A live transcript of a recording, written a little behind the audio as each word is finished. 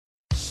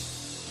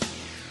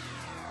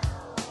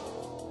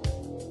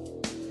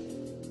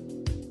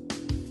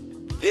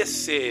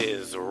This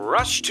is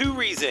Rush to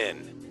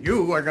Reason.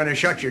 You are going to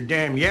shut your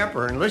damn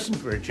yapper and listen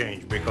for a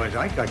change because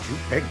I got you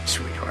pegged,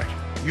 sweetheart.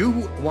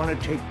 You want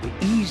to take the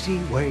easy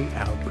way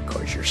out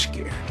because you're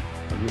scared.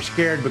 And you're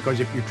scared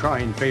because if you try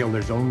and fail,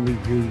 there's only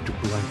you to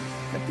blame.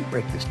 Let me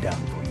break this down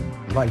for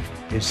you. Life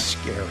is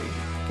scary.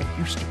 Get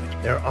used to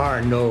it. There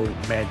are no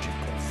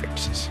magical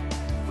fixes.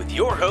 With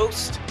your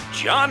host,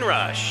 John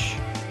Rush.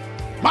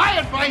 My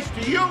advice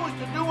to you is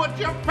to do what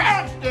your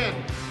parents did.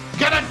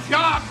 Get a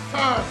job,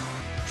 sir.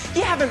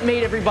 You haven't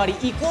made everybody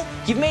equal.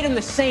 You've made them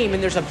the same,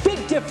 and there's a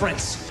big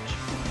difference.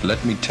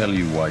 Let me tell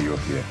you why you're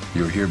here.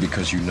 You're here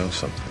because you know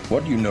something.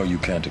 What you know you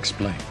can't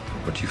explain,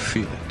 but you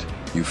feel it.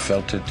 You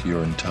felt it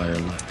your entire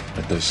life,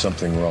 that there's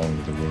something wrong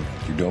with the world.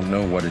 You don't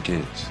know what it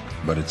is,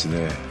 but it's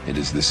there. It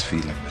is this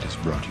feeling that has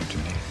brought you to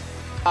me.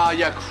 Are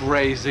you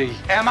crazy?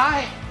 Am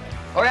I?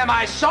 Or am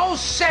I so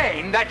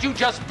sane that you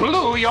just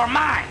blew your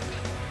mind?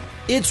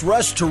 It's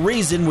Rush to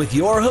Reason with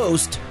your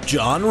host,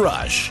 John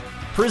Rush.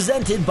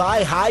 Presented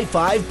by High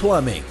Five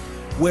Plumbing,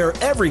 where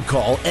every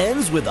call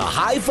ends with a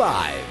high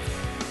five.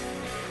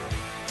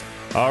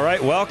 All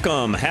right,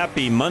 welcome.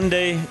 Happy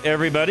Monday,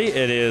 everybody.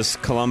 It is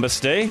Columbus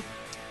Day.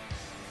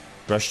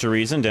 Rush to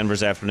Reason,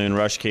 Denver's Afternoon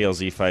Rush,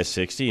 KLZ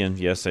 560. And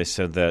yes, I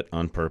said that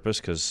on purpose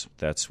because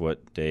that's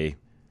what day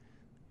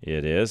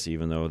it is,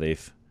 even though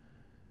they've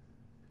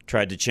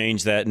tried to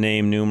change that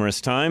name numerous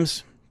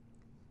times.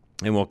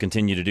 And will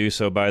continue to do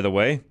so, by the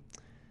way.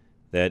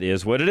 That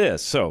is what it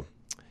is. So,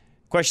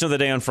 question of the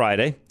day on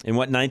Friday. In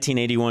what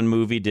 1981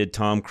 movie did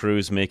Tom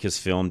Cruise make his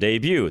film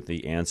debut?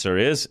 The answer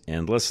is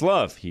Endless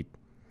Love. He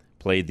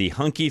played the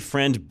hunky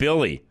friend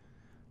Billy,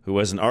 who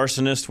was an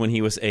arsonist when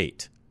he was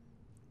 8.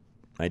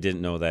 I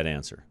didn't know that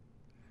answer.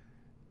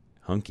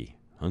 Hunky.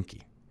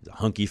 He's a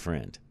hunky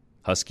friend.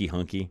 Husky,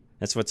 hunky.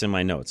 That's what's in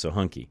my notes, so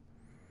hunky.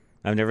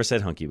 I've never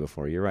said hunky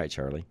before. You're right,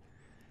 Charlie.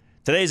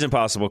 Today's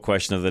impossible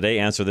question of the day.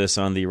 Answer this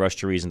on the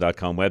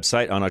rushtoreason.com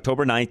website. On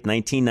October 9th,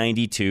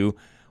 1992,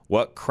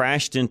 what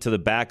crashed into the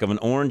back of an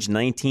orange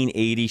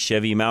 1980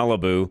 Chevy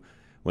Malibu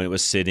when it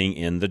was sitting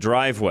in the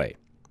driveway?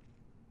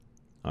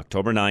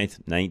 October 9th,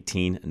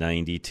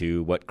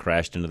 1992, what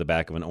crashed into the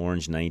back of an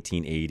orange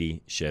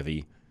 1980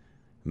 Chevy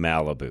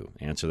Malibu?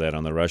 Answer that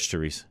on the Rush to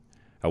Reason.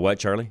 What,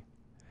 Charlie?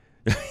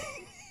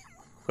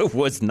 It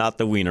was not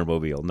the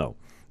Wienermobile.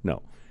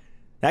 No.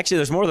 Actually,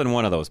 there's more than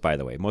one of those, by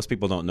the way. Most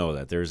people don't know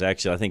that. There's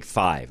actually, I think,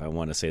 5. I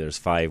want to say there's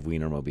 5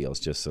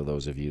 Wienermobiles, just so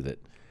those of you that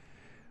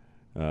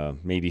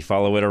maybe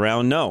follow it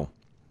around know.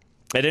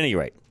 At any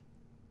rate,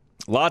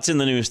 lots in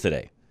the news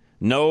today.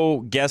 No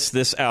guests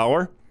this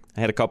hour. I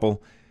had a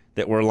couple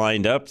that were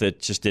lined up that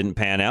just didn't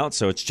pan out,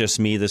 so it's just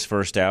me this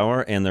first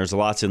hour, and there's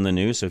lots in the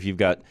news. So if you've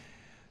got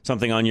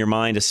something on your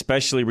mind,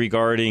 especially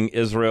regarding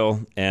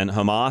Israel and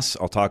Hamas,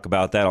 I'll talk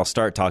about that. I'll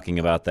start talking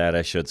about that,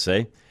 I should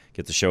say.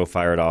 Get the show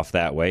fired off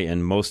that way.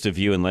 And most of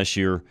you, unless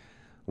you're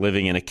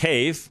living in a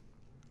cave,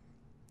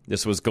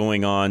 this was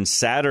going on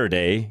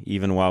Saturday,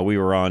 even while we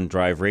were on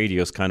Drive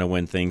Radios, kind of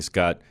when things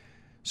got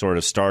sort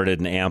of started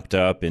and amped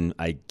up. And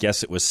I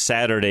guess it was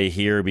Saturday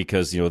here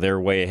because, they're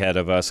way ahead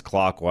of us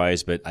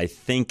clockwise. But I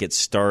think it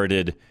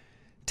started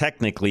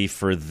technically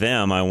for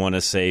them, I want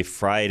to say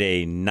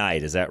Friday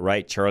night. Is that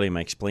right, Charlie? Am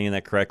I explaining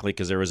that correctly?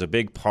 Because there was a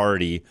big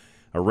party,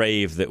 a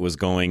rave that was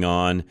going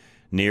on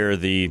near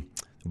the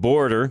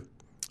border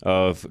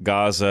of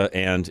Gaza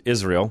and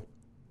Israel.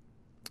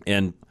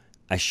 And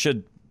I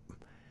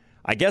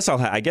guess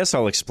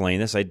I'll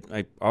explain this.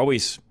 I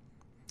always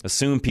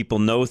assume people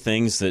know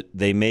things that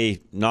they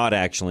may not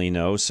actually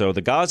know. So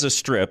the Gaza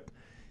Strip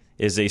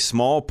is a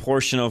small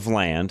portion of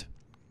land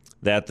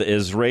that the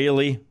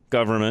Israeli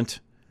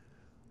government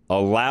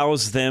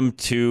allows them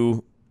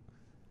to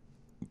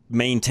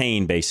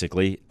maintain,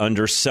 basically,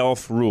 under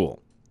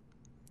self-rule.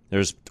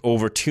 There's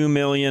over 2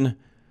 million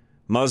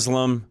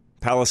Muslim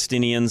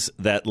Palestinians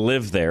that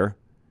live there,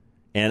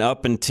 and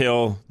up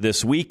until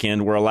this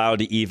weekend, were allowed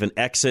to even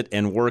exit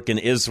and work in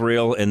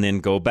Israel and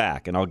then go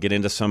back. And I'll get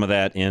into some of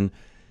that in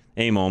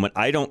a moment.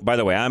 By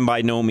the way, I'm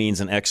by no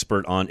means an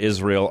expert on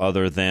Israel,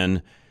 other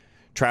than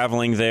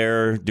traveling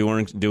there,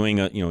 doing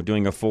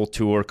a full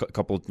tour,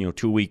 couple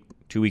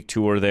 2-week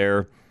tour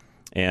there,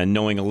 and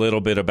knowing a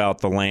little bit about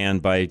the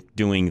land by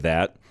doing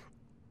that.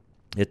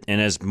 And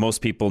as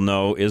most people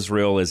know,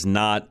 Israel is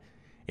not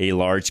a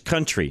large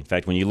country. In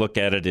fact, when you look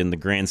at it in the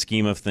grand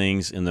scheme of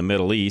things in the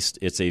Middle East,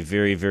 it's a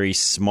very, very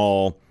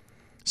small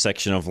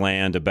section of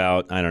land,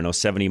 about,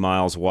 70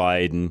 miles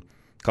wide and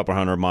a couple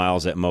hundred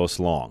miles at most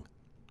long.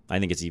 I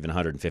think it's even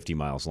 150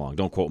 miles long.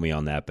 Don't quote me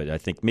on that, but I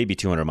think maybe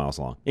 200 miles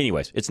long.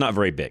 Anyways, it's not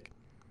very big.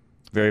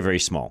 Very, very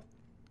small.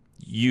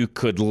 You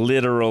could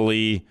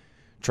literally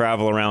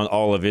travel around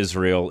all of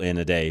Israel in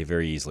a day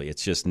very easily.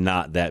 It's just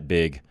not that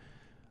big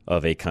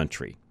of a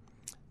country.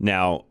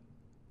 Now,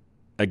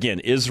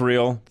 again,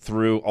 Israel,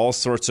 through all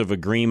sorts of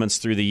agreements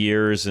through the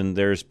years, and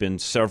there's been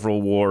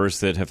several wars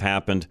that have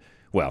happened.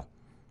 Well,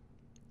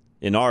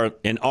 in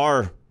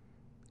our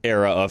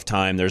era of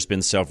time, there's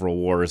been several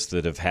wars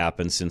that have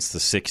happened since the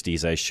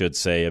 60s, I should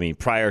say. I mean,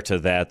 prior to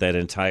that, that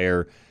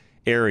entire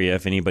area,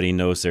 if anybody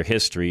knows their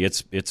history,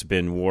 it's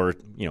been war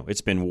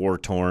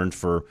torn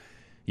for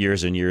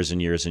years and years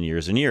and years and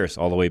years and years,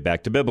 all the way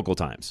back to biblical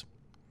times.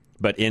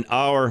 But in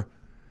our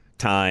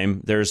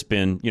time, there's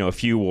been a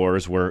few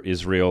wars where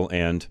Israel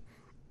and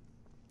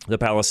the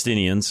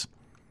Palestinians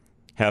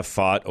have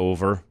fought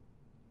over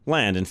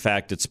land. In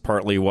fact, it's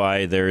partly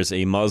why there's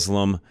a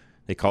Muslim,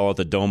 they call it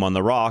the Dome on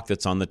the Rock,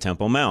 that's on the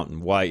Temple Mount.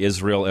 Why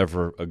Israel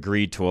ever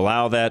agreed to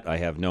allow that, I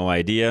have no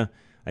idea.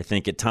 I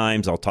think at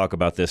times, I'll talk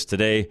about this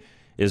today,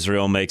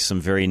 Israel makes some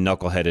very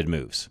knuckleheaded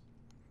moves.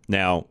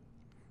 Now,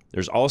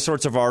 there's all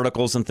sorts of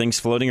articles and things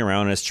floating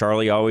around, as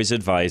Charlie always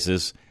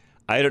advises.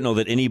 I don't know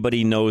that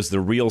anybody knows the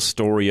real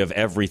story of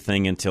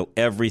everything until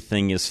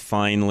everything is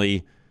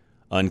finally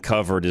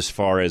uncovered as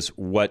far as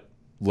what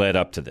led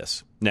up to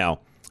this. Now,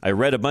 I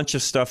read a bunch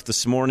of stuff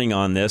this morning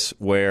on this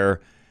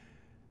where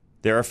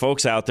there are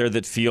folks out there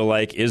that feel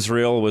like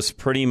Israel was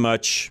pretty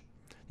much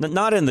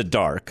not in the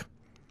dark,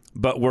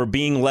 but were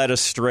being led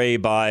astray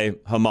by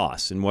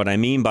Hamas. And what I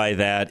mean by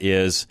that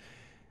is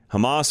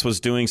Hamas was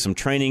doing some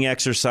training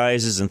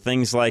exercises and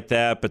things like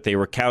that, but they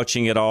were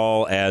couching it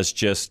all as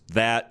just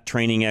that,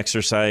 training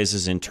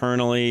exercises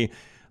internally.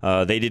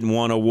 They didn't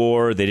want a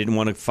war. They didn't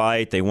want to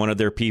fight. They wanted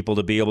their people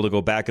to be able to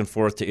go back and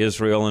forth to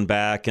Israel and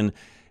back and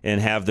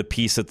have the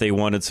peace that they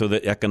wanted so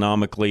that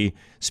economically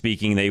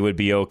speaking they would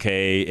be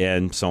okay,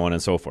 and so on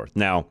and so forth.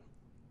 Now,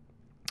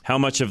 how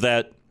much of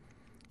that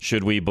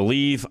should we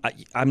believe?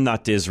 I'm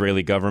not the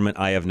Israeli government.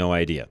 I have no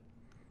idea.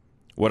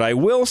 What I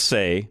will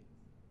say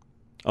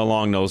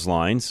along those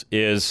lines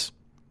is,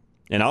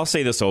 and I'll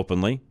say this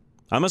openly,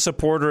 I'm a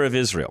supporter of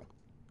Israel.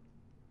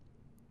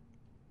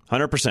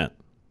 100%.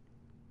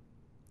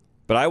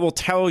 But I will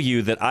tell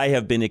you that I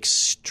have been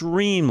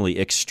extremely,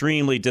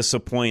 extremely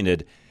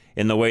disappointed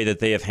in the way that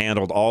they have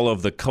handled all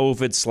of the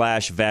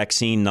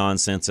COVID/vaccine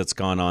nonsense that's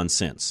gone on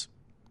since.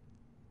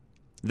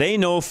 They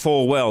know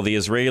full well, the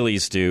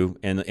Israelis do,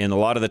 and a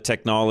lot of the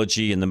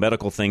technology and the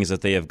medical things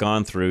that they have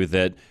gone through,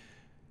 that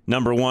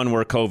number one,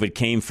 where COVID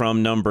came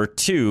from, number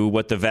two,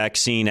 what the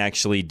vaccine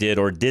actually did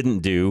or didn't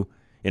do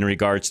in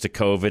regards to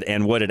COVID,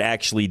 and what it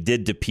actually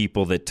did to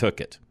people that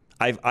took it.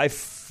 I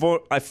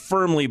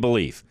firmly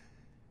believe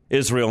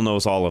Israel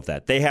knows all of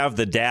that. They have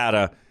the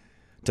data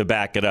to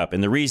back it up.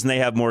 And the reason they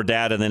have more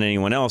data than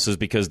anyone else is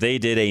because they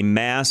did a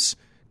mass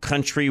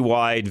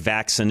countrywide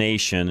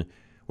vaccination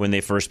when they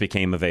first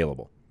became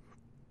available.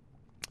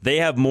 They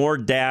have more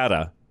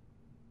data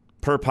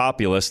per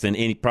populace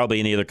than probably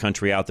any other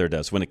country out there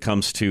does when it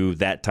comes to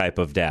that type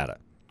of data.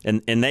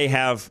 And they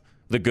have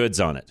the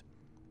goods on it.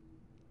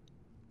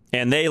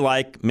 And they,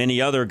 like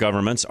many other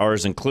governments,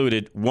 ours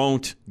included,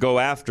 won't go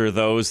after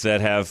those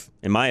that have,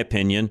 in my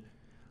opinion,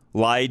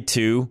 lied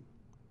to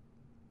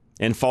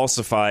and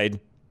falsified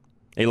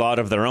a lot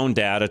of their own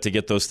data to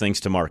get those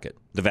things to market,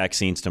 the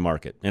vaccines to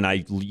market. And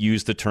I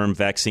use the term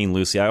vaccine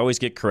loosely. I always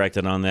get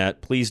corrected on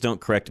that. Please don't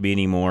correct me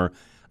anymore.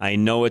 I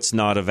know it's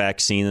not a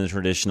vaccine in the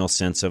traditional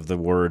sense of the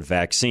word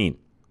vaccine.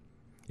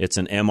 It's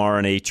an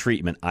mRNA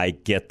treatment. I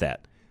get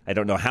that. I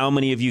don't know how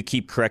many of you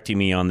keep correcting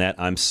me on that.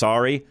 I'm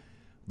sorry,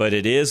 but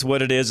it is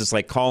what it is. It's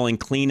like calling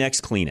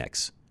Kleenex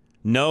Kleenex.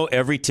 No,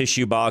 every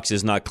tissue box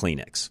is not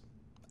Kleenex.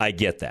 I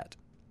get that.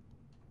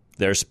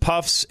 There's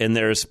Puffs, and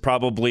there's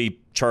probably,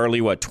 Charlie,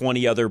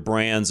 20 other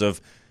brands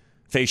of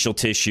facial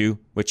tissue,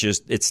 which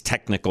is its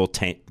technical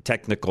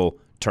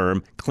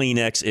term.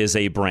 Kleenex is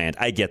a brand.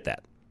 I get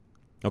that.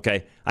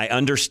 Okay? I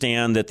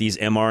understand that these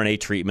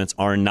mRNA treatments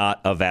are not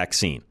a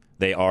vaccine.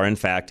 They are, in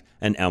fact,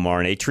 an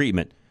mRNA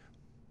treatment.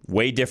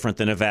 Way different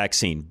than a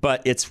vaccine.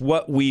 But it's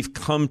what we've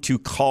come to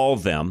call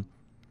them,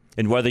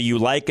 and whether you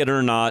like it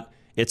or not,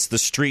 it's the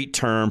street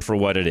term for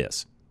what it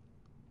is.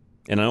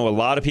 And I know a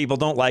lot of people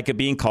don't like it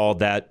being called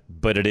that,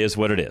 but it is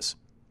what it is.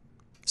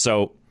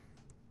 So,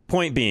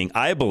 point being,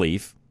 I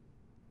believe,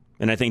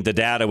 and I think the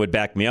data would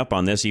back me up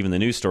on this, even the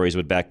news stories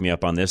would back me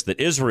up on this, that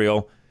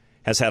Israel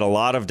has had a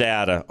lot of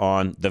data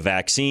on the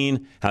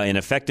vaccine, how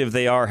ineffective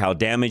they are, how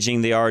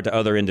damaging they are to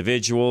other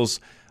individuals,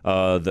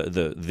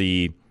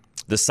 the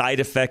side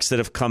effects that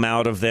have come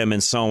out of them,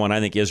 and so on. I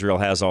think Israel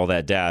has all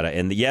that data.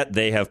 And yet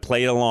they have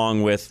played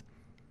along with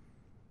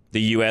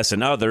the U.S.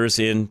 and others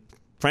in,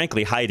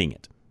 frankly, hiding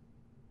it,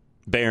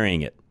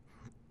 burying it,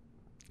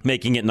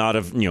 making it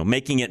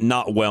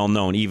not well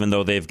known, even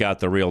though they've got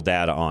the real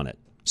data on it.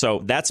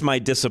 So that's my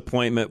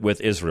disappointment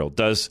with Israel.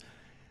 Does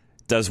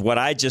what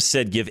I just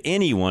said give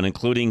anyone,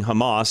 including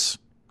Hamas,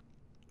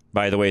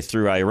 by the way,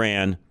 through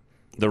Iran,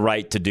 the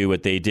right to do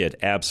what they did?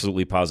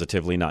 Absolutely,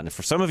 positively not. And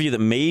for some of you that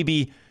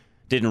maybe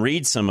didn't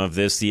read some of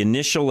this, the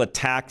initial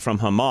attack from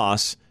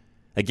Hamas,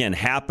 again,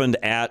 happened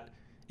at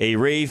a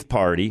rave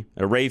party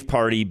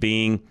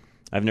being,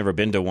 I've never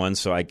been to one,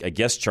 so I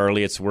guess,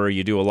 Charlie, it's where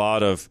you do a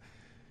lot of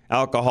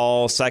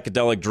alcohol,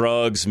 psychedelic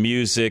drugs,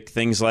 music,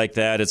 things like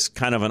that. It's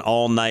kind of an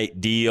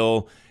all-night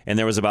deal. And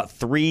there was about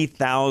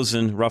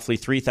roughly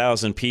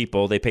 3,000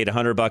 people. They paid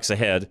 $100 a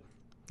head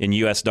in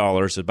U.S.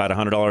 dollars, about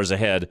 $100 a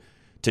head,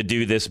 to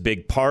do this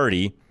big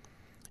party.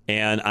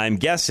 And I'm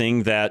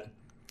guessing that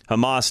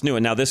Hamas knew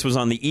it. Now, this was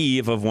on the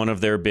eve of one of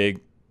their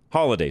big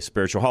holidays,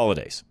 spiritual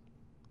holidays.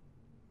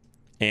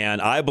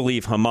 And I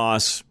believe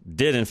Hamas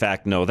did, in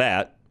fact, know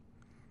that.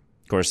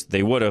 Of course,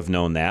 they would have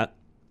known that,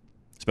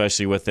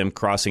 especially with them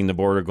crossing the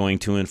border, going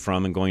to and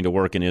from, and going to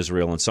work in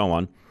Israel and so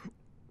on.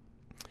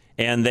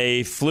 And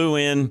they flew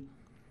in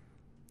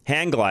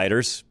hand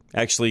gliders,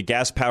 actually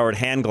gas-powered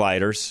hand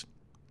gliders,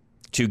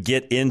 to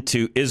get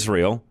into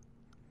Israel.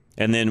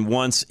 And then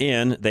once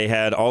in, they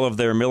had all of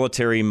their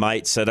military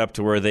might set up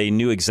to where they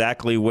knew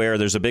exactly where.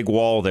 There's a big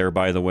wall there,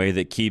 by the way,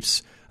 that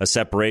keeps a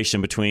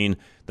separation between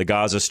the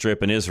Gaza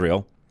Strip and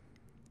Israel.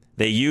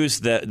 They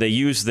used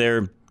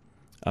their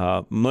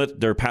how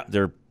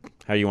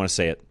do you want to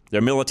say it?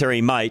 Their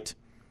military might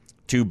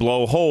to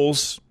blow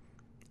holes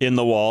in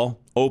the wall,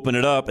 open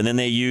it up, and then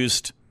they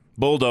used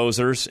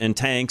bulldozers and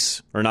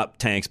tanks, or not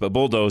tanks, but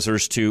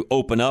bulldozers to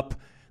open up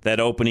that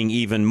opening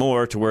even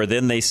more, to where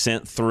then they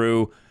sent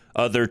through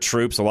other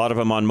troops, a lot of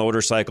them on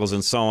motorcycles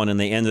and so on, and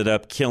they ended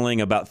up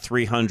killing about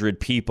 300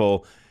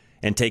 people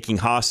and taking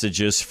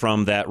hostages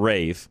from that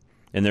rave.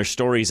 And there's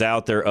stories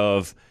out there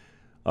of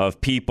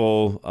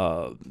people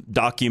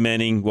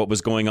documenting what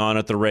was going on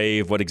at the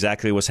rave, what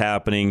exactly was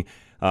happening,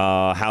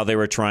 how they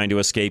were trying to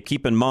escape.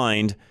 Keep in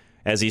mind,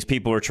 as these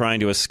people were trying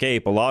to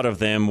escape, a lot of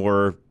them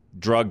were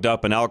drugged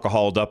up and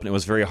alcoholed up, and it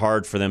was very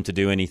hard for them to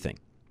do anything.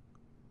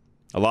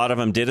 A lot of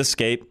them did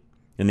escape,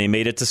 and they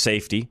made it to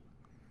safety.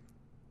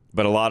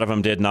 But a lot of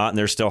them did not, and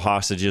they're still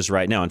hostages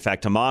right now. In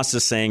fact, Hamas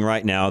is saying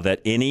right now that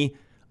any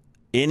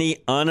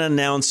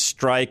unannounced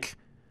strike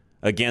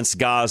against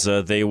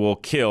Gaza, they will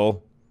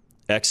kill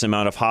X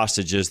amount of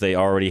hostages they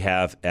already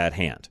have at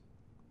hand.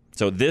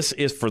 So this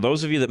is, for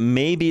those of you that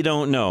maybe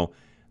don't know,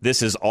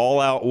 this is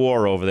all-out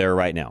war over there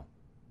right now.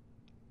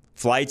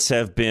 Flights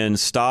have been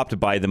stopped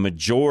by the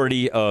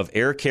majority of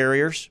air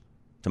carriers,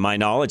 to my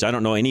knowledge. I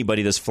don't know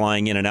anybody that's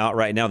flying in and out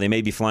right now. They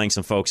may be flying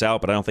some folks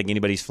out, but I don't think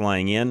anybody's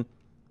flying in.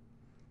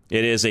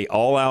 It is a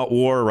all-out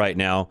war right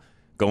now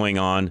going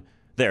on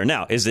there.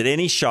 Now, is it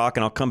any shock,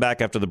 and I'll come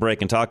back after the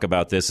break and talk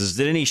about this, is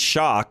it any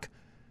shock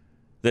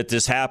that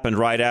this happened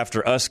right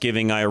after us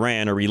giving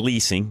Iran, or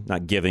releasing,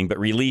 not giving, but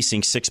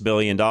releasing $6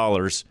 billion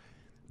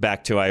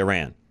back to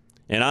Iran?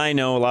 And I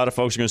know a lot of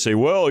folks are going to say,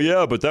 well,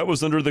 yeah, but that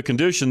was under the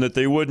condition that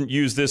they wouldn't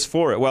use this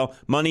for it. Well,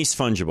 money's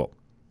fungible.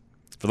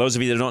 For those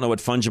of you that don't know what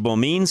fungible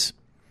means,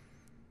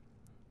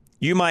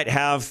 you might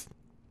have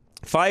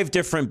 5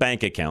 different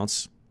bank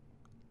accounts,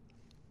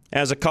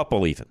 as a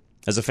couple even,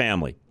 as a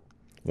family.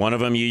 One of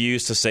them you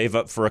use to save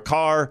up for a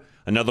car,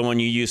 another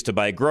one you use to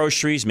buy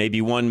groceries, maybe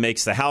one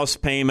makes the house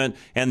payment,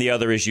 and the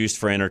other is used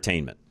for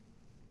entertainment.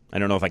 I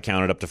don't know if I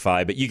counted up to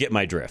 5, but you get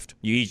my drift.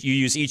 You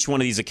use each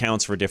one of these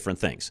accounts for different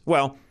things.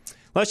 Well,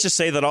 let's just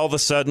say that all of a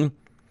sudden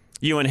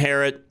you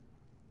inherit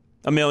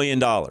 $1 million.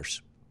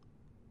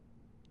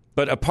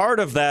 But a part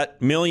of that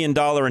 $1 million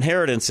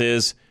inheritance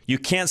is you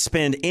can't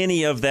spend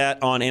any of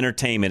that on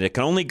entertainment. It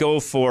can only go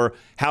for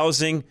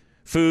housing,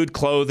 food,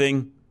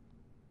 clothing,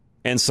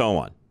 and so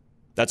on.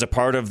 That's a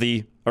part of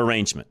the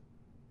arrangement.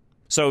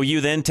 So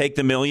you then take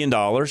the $1 million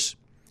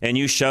and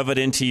you shove it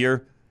into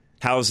your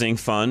housing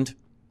fund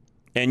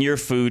and your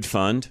food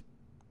fund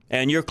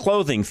and your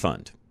clothing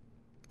fund.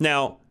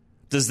 Now,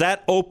 does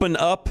that open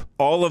up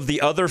all of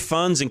the other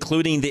funds,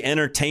 including the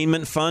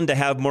entertainment fund, to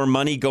have more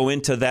money go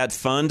into that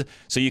fund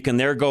so you can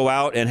there go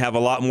out and have a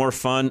lot more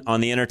fun on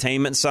the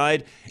entertainment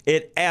side?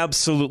 It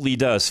absolutely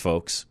does,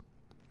 folks.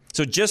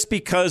 So just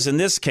because in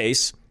this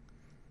case,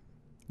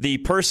 the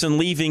person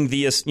leaving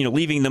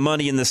the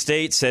money in the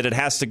state said it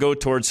has to go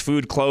towards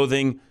food,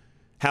 clothing,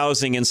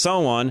 housing, and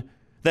so on,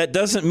 that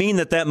doesn't mean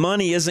that that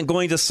money isn't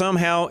going to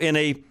somehow, in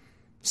a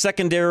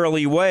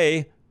secondarily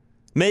way,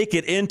 make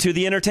it into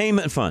the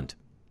entertainment fund.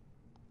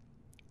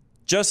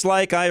 Just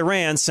like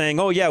Iran saying,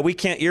 oh, yeah, we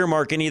can't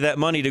earmark any of that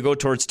money to go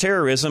towards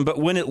terrorism, but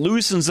when it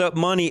loosens up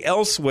money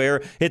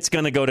elsewhere, it's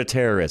going to go to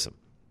terrorism.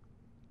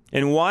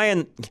 And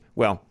why?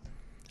 Well,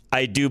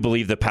 I do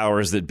believe the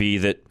powers that be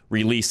that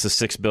released the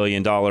 $6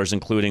 billion,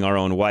 including our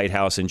own White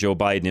House and Joe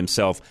Biden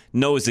himself,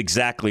 knows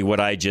exactly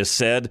what I just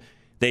said.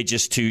 They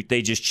just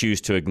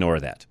choose to ignore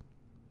that.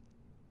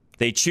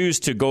 They choose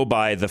to go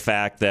by the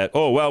fact that,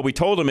 oh, well, we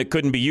told them it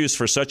couldn't be used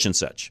for such and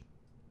such.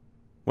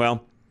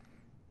 Well,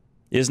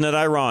 isn't it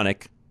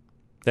ironic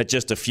that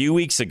just a few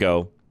weeks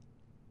ago,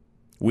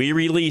 we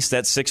released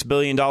that $6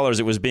 billion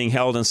that was being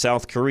held in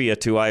South Korea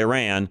to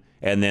Iran,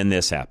 and then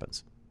this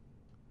happens?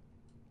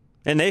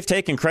 And they've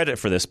taken credit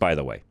for this, by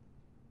the way.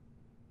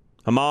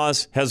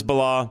 Hamas,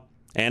 Hezbollah,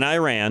 and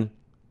Iran.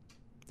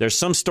 There's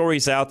some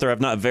stories out there,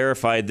 I've not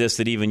verified this,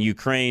 that even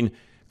Ukraine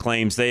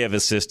claims they have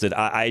assisted.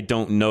 I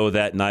don't know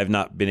that, and I've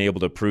not been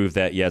able to prove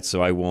that yet,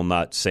 so I will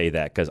not say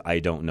that because I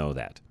don't know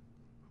that.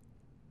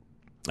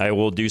 I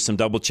will do some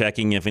double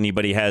checking. If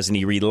anybody has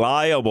any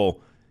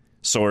reliable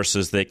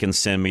sources they can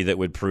send me that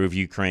would prove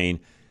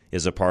Ukraine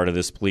is a part of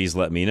this, please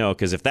let me know.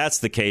 Because if that's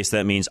the case,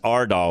 that means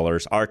our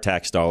dollars, our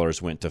tax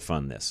dollars, went to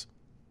fund this.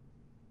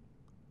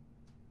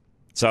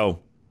 So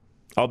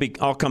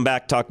I'll come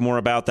back, talk more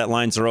about that.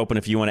 Lines are open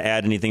if you want to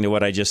add anything to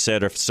what I just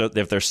said, or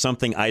if there's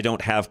something I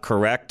don't have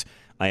correct.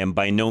 I am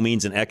by no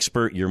means an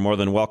expert. You're more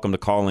than welcome to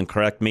call and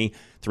correct me.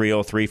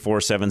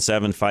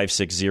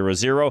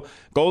 303-477-5600.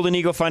 Golden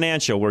Eagle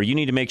Financial, where you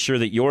need to make sure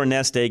that your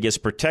nest egg is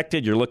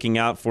protected, you're looking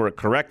out for it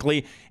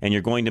correctly, and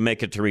you're going to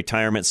make it to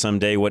retirement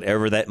someday,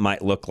 whatever that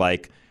might look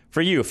like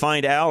for you.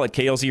 Find Al at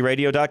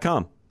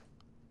klzradio.com.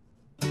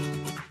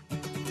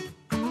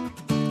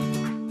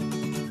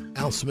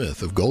 Al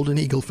Smith of Golden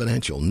Eagle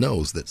Financial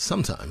knows that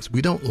sometimes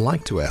we don't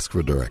like to ask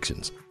for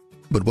directions.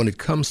 But when it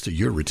comes to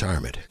your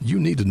retirement, you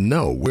need to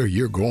know where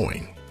you're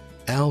going.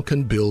 Al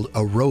can build a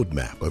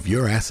roadmap of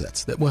your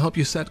assets that will help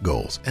you set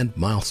goals and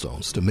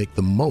milestones to make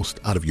the most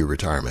out of your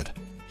retirement.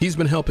 He's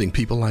been helping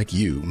people like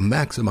you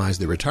maximize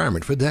their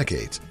retirement for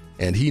decades,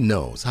 and he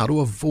knows how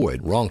to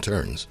avoid wrong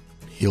turns.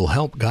 He'll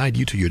help guide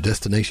you to your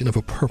destination of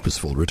a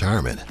purposeful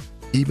retirement,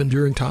 even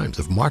during times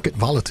of market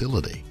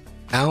volatility.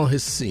 Al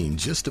has seen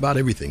just about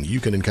everything you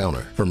can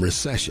encounter, from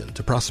recession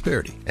to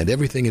prosperity and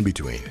everything in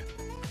between.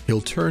 He'll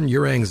turn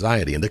your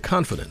anxiety into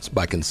confidence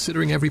by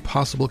considering every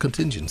possible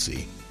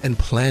contingency and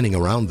planning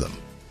around them.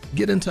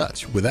 Get in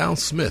touch with Al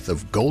Smith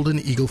of Golden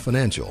Eagle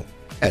Financial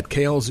at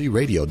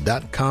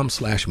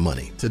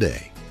klzradio.com/money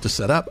today to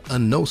set up a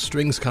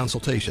no-strings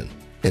consultation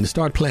and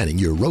start planning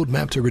your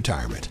roadmap to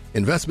retirement.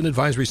 Investment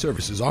advisory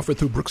services offered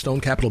through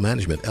Brookstone Capital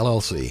Management,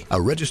 LLC,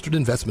 a registered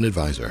investment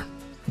advisor.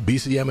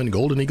 BCM and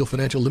Golden Eagle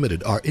Financial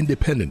Limited are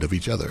independent of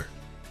each other.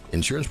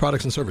 Insurance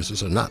products and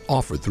services are not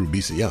offered through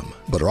BCM,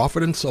 but are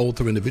offered and sold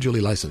through individually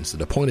licensed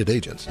and appointed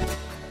agents.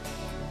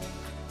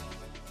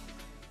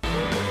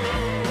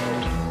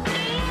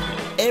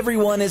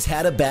 Everyone has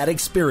had a bad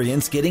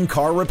experience getting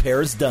car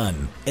repairs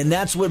done, and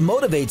that's what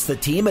motivates the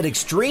team at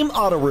Extreme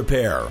Auto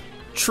Repair.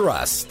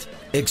 Trust.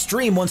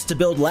 Extreme wants to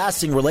build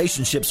lasting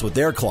relationships with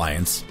their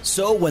clients,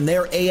 so when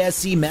their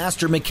ASE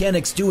master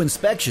mechanics do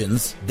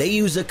inspections, they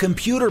use a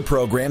computer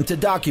program to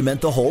document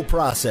the whole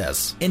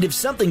process. And if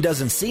something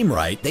doesn't seem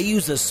right, they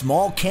use a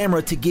small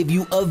camera to give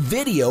you a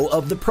video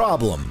of the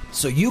problem,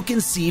 so you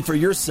can see for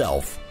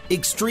yourself.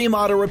 Extreme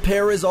Auto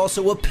Repair is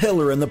also a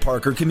pillar in the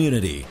Parker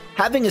community,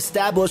 having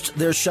established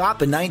their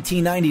shop in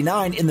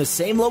 1999 in the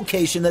same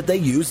location that they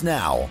use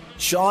now.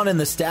 Sean and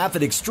the staff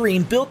at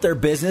Extreme built their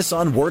business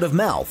on word of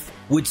mouth,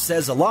 which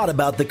says a lot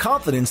about the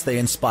confidence they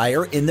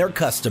inspire in their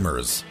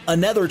customers.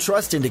 Another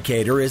trust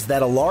indicator is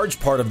that a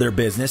large part of their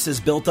business is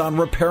built on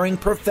repairing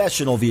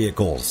professional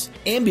vehicles,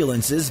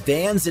 ambulances,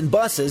 vans, and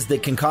buses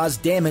that can cause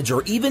damage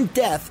or even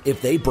death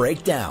if they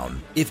break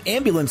down. If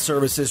ambulance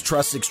services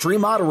trust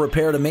Extreme Auto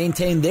Repair to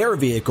maintain their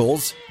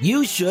vehicles,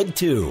 you should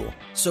too.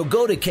 So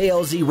go to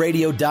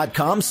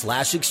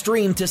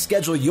klzradio.com/extreme to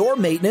schedule your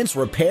maintenance,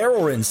 repair,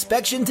 or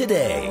inspection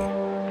today.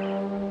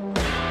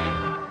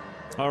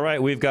 All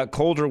right, we've got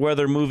colder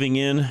weather moving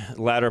in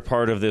latter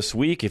part of this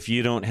week. If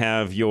you don't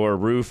have your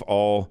roof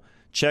all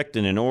checked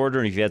and in order,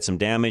 and if you had some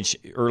damage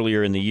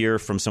earlier in the year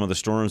from some of the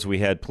storms we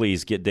had,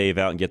 please get Dave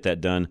out and get that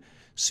done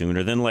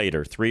sooner than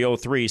later.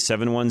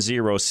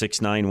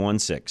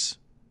 303-710-6916.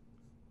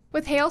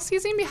 With hail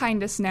season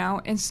behind us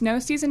now and snow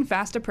season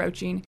fast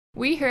approaching,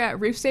 we here at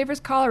Roof Savers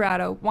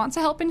Colorado want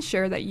to help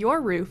ensure that your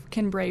roof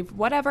can brave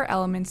whatever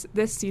elements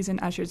this season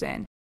ushers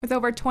in. With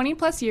over 20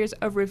 plus years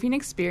of roofing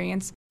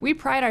experience, we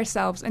pride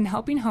ourselves in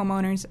helping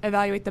homeowners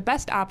evaluate the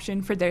best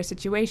option for their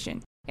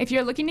situation. If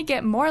you're looking to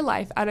get more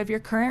life out of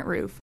your current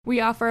roof, we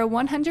offer a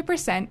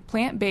 100%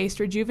 plant-based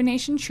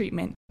rejuvenation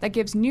treatment that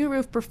gives new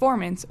roof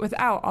performance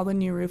without all the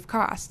new roof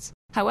costs.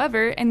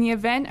 However, in the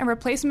event a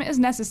replacement is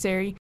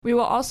necessary, we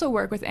will also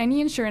work with any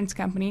insurance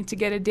company to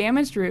get a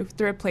damaged roof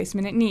the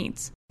replacement it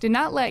needs. Do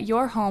not let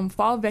your home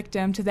fall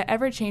victim to the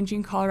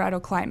ever-changing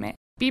Colorado climate.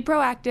 Be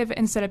proactive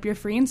and set up your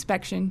free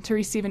inspection to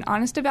receive an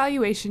honest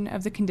evaluation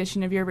of the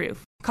condition of your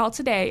roof. Call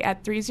today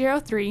at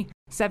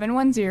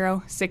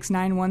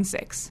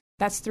 303-710-6916.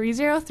 That's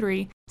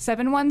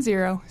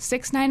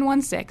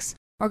 303-710-6916.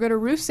 Or go to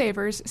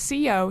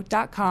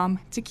roofsaversco.com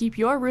to keep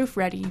your roof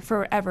ready for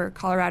wherever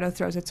Colorado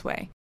throws its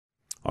way.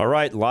 All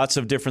right, lots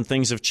of different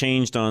things have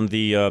changed on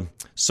the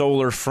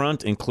solar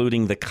front,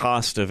 including the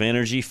cost of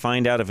energy.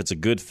 Find out if it's a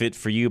good fit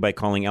for you by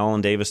calling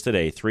Alan Davis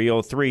today,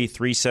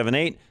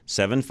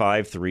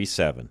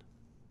 303-378-7537.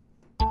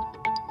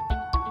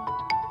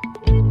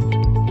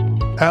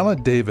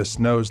 Alan Davis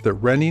knows that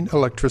renting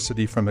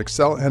electricity from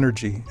Xcel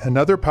Energy and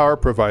other power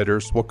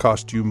providers will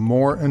cost you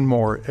more and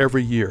more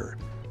every year.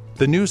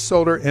 The new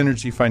solar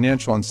energy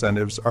financial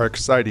incentives are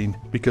exciting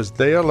because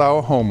they allow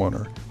a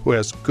homeowner who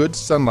has good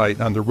sunlight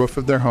on the roof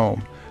of their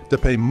home to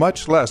pay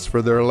much less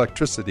for their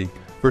electricity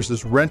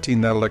versus renting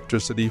that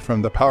electricity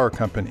from the power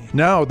company.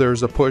 Now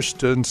there's a push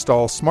to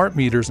install smart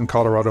meters in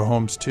Colorado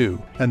homes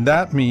too, and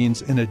that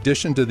means in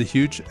addition to the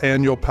huge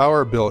annual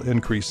power bill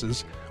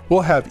increases, we'll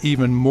have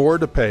even more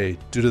to pay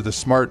due to the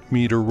smart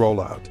meter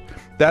rollout.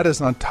 That is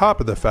on top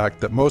of the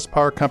fact that most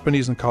power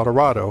companies in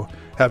Colorado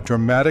have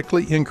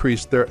dramatically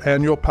increased their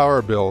annual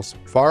power bills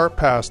far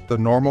past the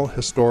normal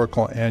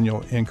historical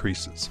annual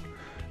increases.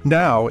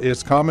 Now,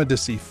 it's common to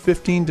see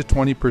 15 to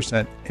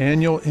 20%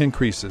 annual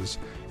increases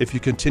if you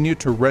continue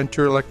to rent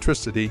your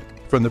electricity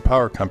from the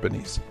power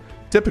companies.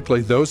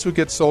 Typically, those who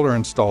get solar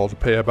installed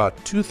pay about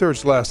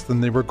 2/3 less than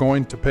they were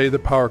going to pay the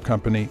power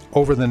company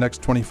over the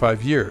next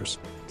 25 years.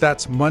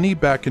 That's money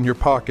back in your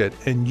pocket,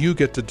 and you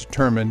get to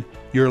determine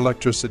your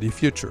electricity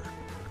future.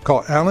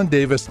 Call Alan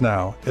Davis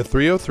now at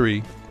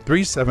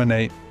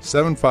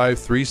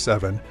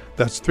 303-378-7537.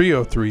 That's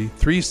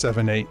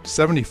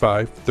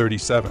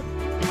 303-378-7537.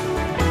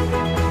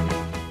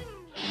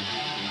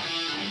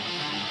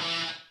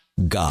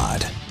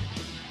 God,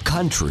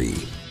 country,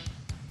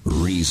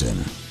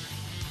 reason.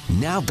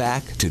 Now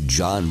back to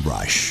John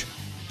Rush.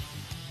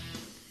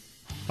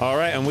 All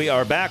right, and we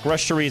are back.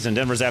 Rush to Reason,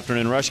 Denver's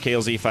Afternoon Rush,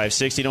 KLZ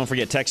 560. Don't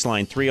forget, text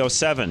line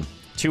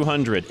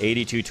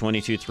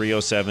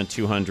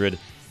 307-200-8222,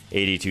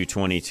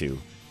 307-200-8222.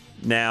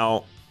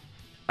 Now,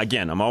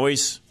 again, I'm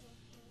always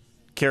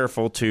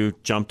careful to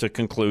jump to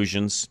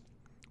conclusions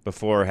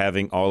before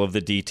having all of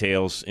the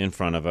details in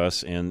front of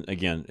us. And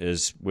again,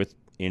 as with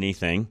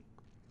anything,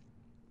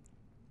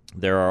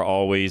 there are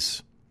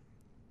always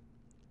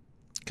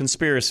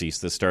conspiracies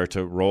that start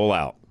to roll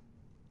out.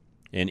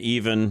 And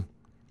even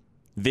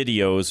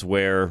videos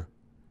where,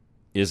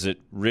 is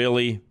it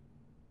really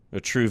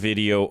a true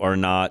video or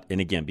not? And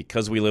again,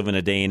 because we live in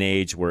a day and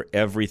age where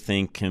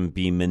everything can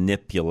be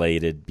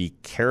manipulated, be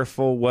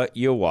careful what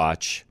you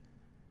watch,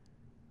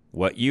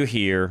 what you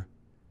hear,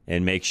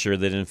 and make sure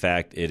that, in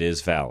fact, it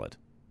is valid.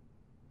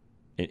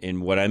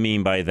 And what I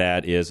mean by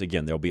that is,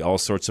 again, there'll be all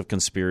sorts of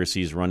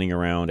conspiracies running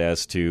around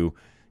as to,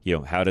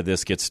 how did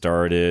this get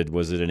started?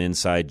 Was it an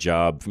inside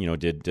job?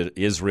 Did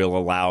Israel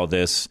allow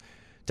this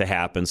to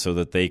happen so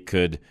that they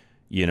could,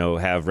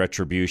 have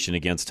retribution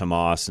against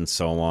Hamas and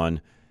so on?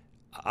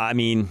 I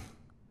mean,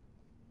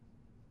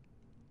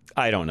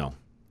 I don't know.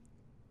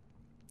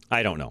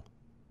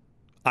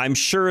 I'm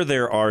sure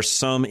there are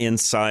some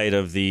inside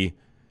of the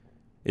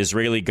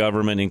Israeli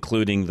government,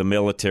 including the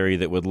military,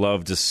 that would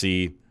love to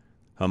see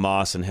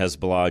Hamas and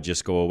Hezbollah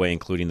just go away,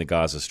 including the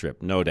Gaza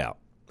Strip. No doubt.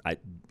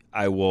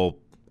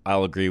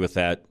 I'll agree with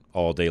that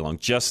all day long.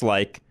 Just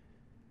like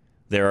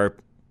there are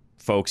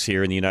folks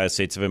here in the United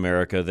States of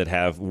America that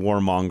have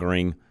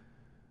warmongering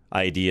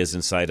ideas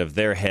inside of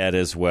their head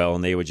as well,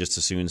 and they would just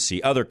as soon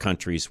see other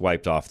countries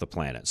wiped off the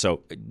planet.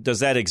 So does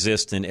that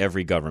exist in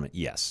every government?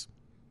 Yes.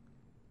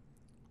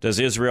 Does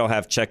Israel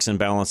have checks and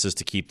balances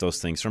to keep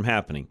those things from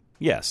happening?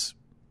 Yes.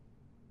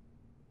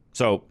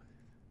 So,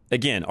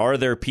 again, are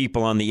there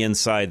people on the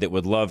inside that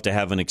would love to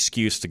have an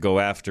excuse to go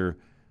after,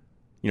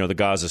 the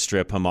Gaza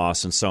Strip,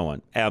 Hamas, and so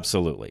on?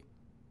 Absolutely.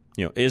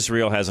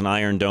 Israel has an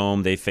Iron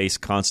Dome. They face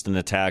constant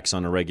attacks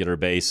on a regular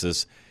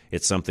basis.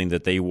 It's something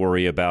that they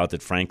worry about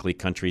that, frankly,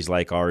 countries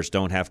like ours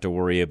don't have to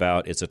worry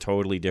about. It's a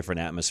totally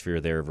different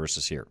atmosphere there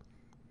versus here.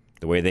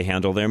 The way they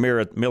handle their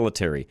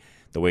military,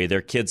 the way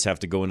their kids have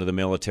to go into the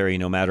military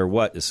no matter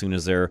what as soon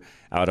as they're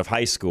out of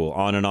high school,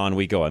 on and on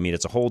we go. I mean,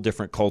 it's a whole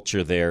different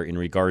culture there in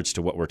regards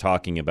to what we're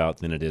talking about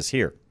than it is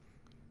here.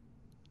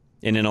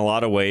 And in a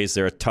lot of ways,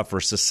 they're a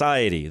tougher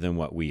society than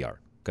what we are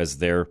because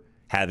they're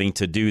having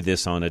to do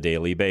this on a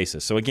daily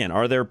basis. So again,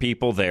 are there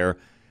people there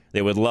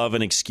that would love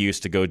an excuse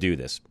to go do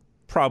this?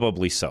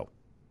 Probably so.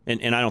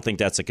 And I don't think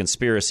that's a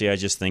conspiracy. I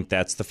just think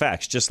that's the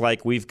facts. Just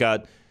like we've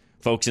got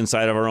folks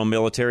inside of our own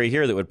military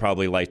here that would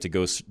probably like to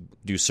go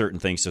do certain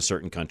things to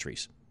certain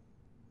countries.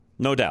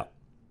 No doubt.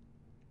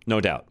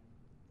 No doubt.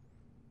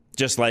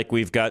 Just like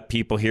we've got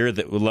people here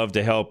that would love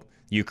to help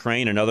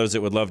Ukraine and others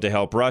that would love to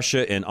help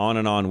Russia, and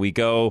on we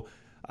go.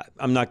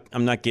 I'm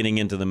not getting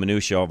into the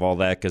minutia of all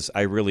that because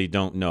I really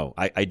don't know.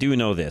 I do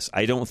know this.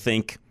 I don't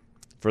think,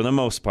 for the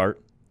most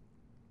part,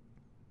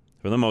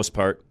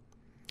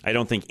 I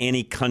don't think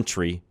any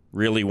country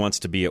really wants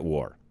to be at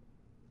war.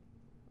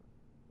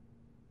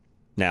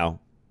 Now,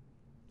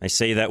 I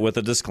say that with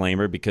a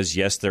disclaimer because,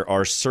 yes, there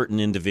are certain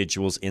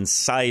individuals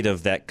inside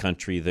of that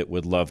country that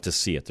would love to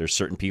see it. There's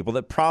certain people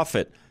that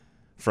profit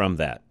from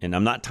that. And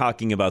I'm not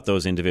talking about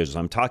those individuals.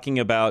 I'm talking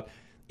about,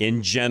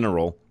 in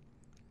general,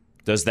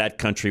 does that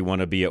country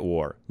want to be at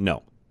war?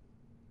 No.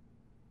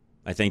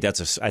 I think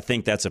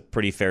that's a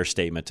pretty fair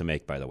statement to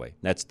make, by the way.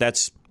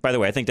 That's by the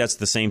way, I think that's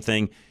the same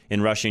thing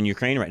in Russia and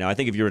Ukraine right now. I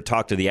think if you were to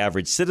talk to the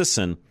average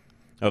citizen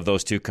of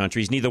those two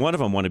countries, neither one of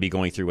them want to be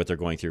going through what they're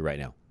going through right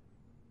now.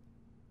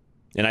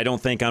 And I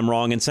don't think I'm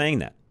wrong in saying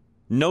that.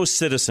 No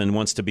citizen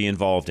wants to be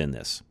involved in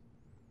this.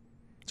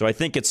 So I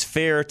think it's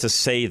fair to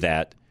say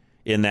that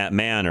in that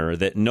manner,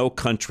 that no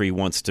country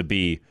wants to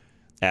be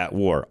at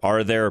war.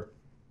 Are there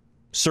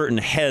certain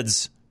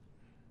heads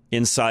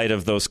inside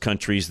of those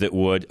countries that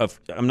would?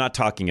 I'm not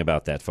talking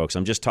about that, folks.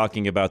 I'm just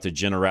talking about the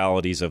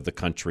generalities of the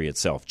country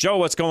itself. Joe,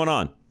 what's going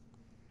on?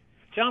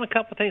 John, a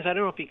couple of things. I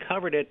don't know if you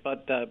covered it,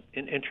 but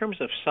in terms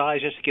of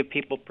size, just to give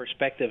people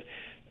perspective,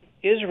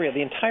 Israel,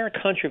 the entire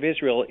country of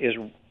Israel, is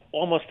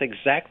almost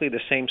exactly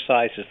the same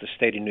size as the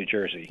state of New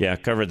Jersey. Yeah, I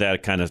covered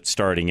that kind of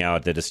starting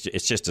out, that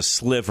it's just a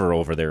sliver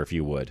over there, if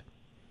you would.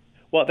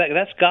 Well,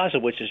 that's Gaza,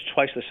 which is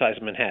twice the size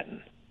of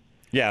Manhattan.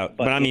 Yeah,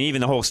 but I mean, even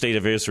the whole state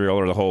of Israel,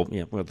 or the whole,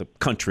 the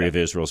country of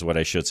Israel is what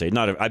I should say.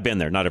 I've been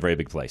there, not a very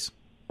big place.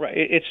 Right.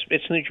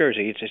 It's New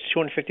Jersey. It's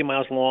 250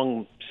 miles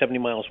long, 70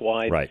 miles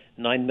wide. Right.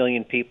 9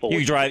 million people. You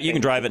can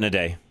drive it in a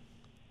day.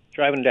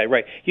 Drive in a day.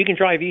 Right. You can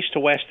drive east to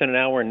west in an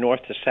hour and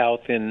north to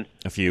south in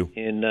a few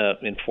in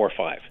 4 or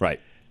 5.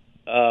 Right.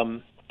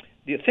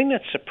 The thing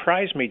that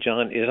surprised me,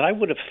 John, is I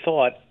would have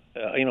thought.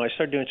 I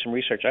started doing some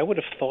research. I would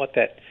have thought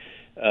that,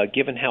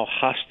 given how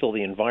hostile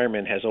the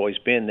environment has always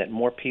been, that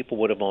more people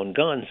would have owned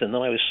guns. And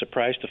then I was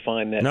surprised to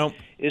find that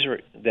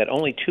that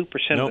only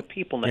 2% of the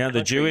people in that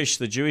country.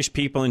 the Jewish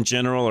people in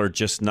general are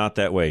just not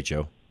that way,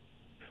 Joe.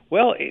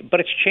 Well, but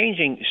it's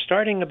changing.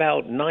 Starting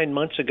about 9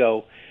 months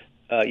ago,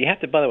 you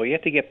have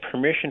to get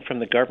permission from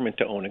the government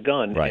to own a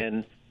gun. Right.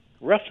 And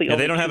roughly,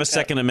 they don't have a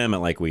Second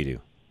Amendment like we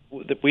do.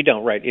 We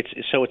don't, right?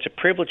 It's a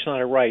privilege,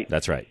 not a right.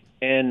 That's right.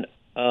 And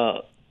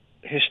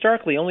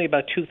historically, only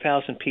about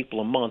 2,000 people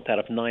a month out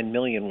of 9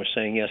 million were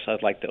saying, yes,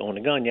 I'd like to own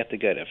a gun. You have to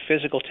get a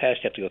physical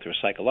test. You have to go through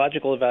a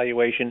psychological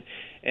evaluation.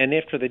 And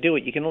after they do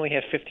it, you can only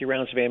have 50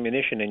 rounds of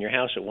ammunition in your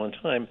house at one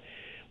time.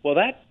 Well,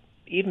 that,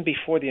 even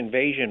before the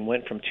invasion,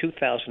 went from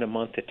 2,000 a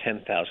month to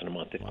 10,000 a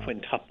month. It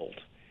quintupled.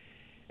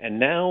 And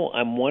now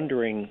I'm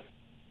wondering,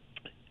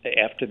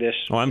 after this...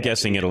 Well, I'm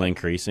guessing it'll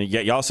increase. And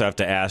yet you also have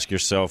to ask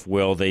yourself,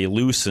 will they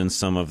loosen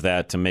some of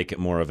that to make it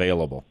more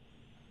available?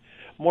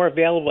 More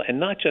available, and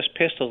not just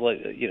pistols,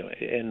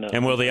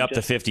 and will they up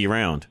to 50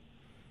 round?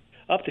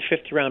 Up to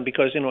 50 round,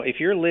 because if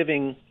you're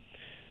living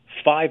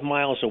 5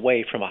 miles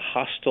away from a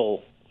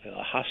hostile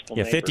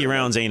yeah, 50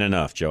 rounds ain't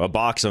enough, Joe. A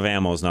box of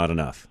ammo is not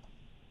enough.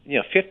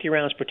 50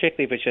 rounds,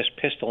 particularly if it's just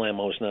pistol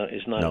ammo, is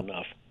not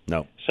enough.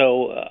 No.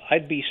 So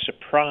I'd be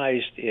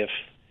surprised if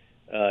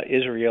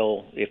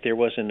Israel, if there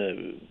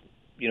wasn't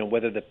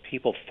whether the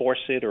people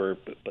force it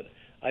but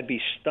I'd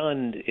be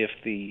stunned if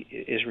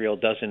Israel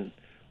doesn't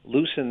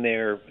loosen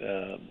their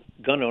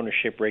gun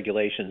ownership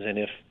regulations, and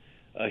if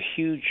a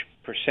huge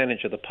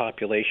percentage of the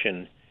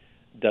population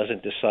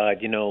doesn't decide,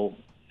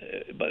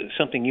 but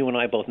something you and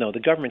I both know, the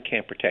government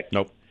can't protect you.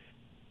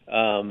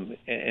 Nope.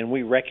 And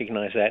we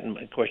recognize that. And,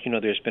 of course,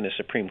 there's been a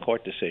Supreme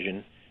Court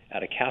decision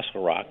out of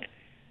Castle Rock.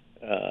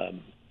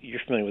 You're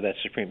familiar with that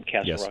Supreme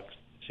Castle Rock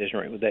decision,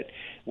 right?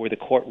 Where the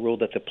court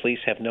ruled that the police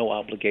have no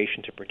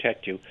obligation to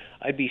protect you.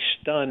 I'd be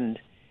stunned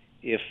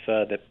if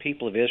the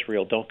people of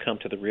Israel don't come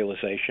to the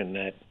realization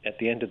that at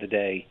the end of the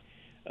day,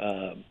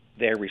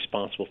 they're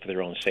responsible for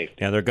their own safety.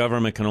 Yeah, their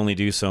government can only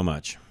do so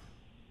much.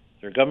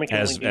 Their government can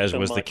only do so much. As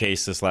was the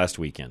case this last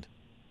weekend.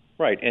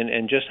 Right,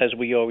 and just as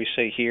we always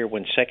say here,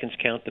 when seconds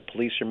count, the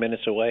police are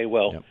minutes away.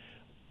 Well,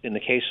 in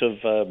the case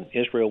of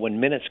Israel, when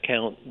minutes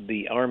count,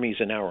 the army's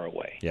an hour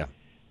away. Yeah.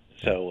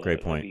 So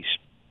great point. I'd be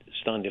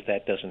stunned if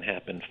that doesn't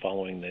happen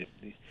following the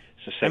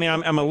I mean,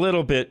 I'm a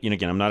little bit,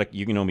 again, I'm not,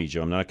 you know me,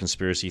 Joe, I'm not a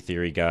conspiracy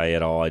theory guy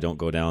at all. I don't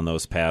go down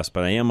those paths,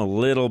 but I am a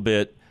little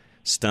bit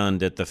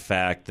stunned at the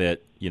fact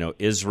that,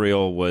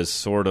 Israel was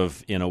sort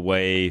of, in a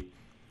way,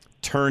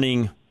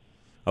 turning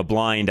a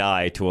blind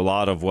eye to a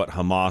lot of what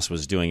Hamas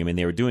was doing. I mean,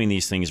 they were doing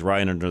these things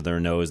right under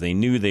their nose. They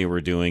knew they were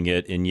doing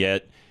it, and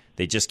yet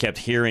they just kept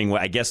hearing,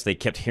 I guess they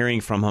kept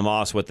hearing from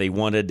Hamas what they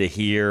wanted to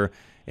hear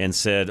and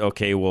said,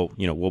 okay, well,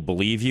 we'll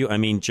believe you. I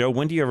mean, Joe,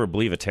 when do you ever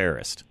believe a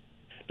terrorist?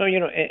 No,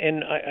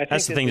 and I think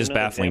that's the thing that's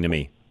baffling to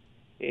me.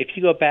 If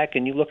you go back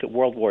and you look at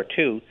World War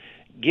II,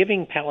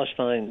 giving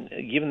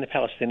the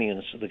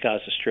Palestinians the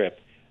Gaza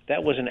Strip,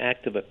 that was an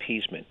act of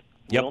appeasement.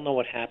 We all know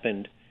what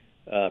happened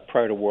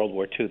prior to World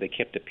War II. They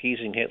kept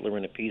appeasing Hitler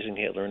and appeasing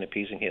Hitler and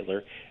appeasing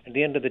Hitler. At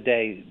the end of the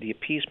day, the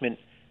appeasement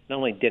not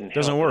only didn't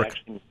doesn't help, work.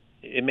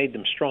 It made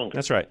them stronger.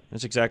 That's right.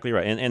 That's exactly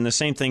right. And the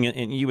same thing,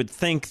 and you would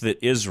think that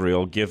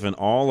Israel, given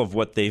all of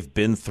what they've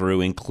been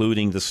through,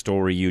 including the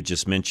story you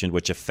just mentioned,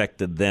 which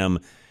affected them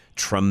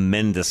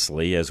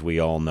tremendously, as we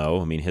all know.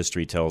 I mean,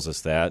 history tells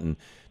us that. And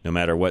no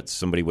matter what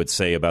somebody would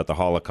say about the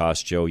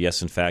Holocaust, Joe,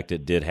 yes, in fact,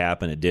 it did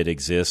happen. It did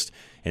exist.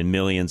 And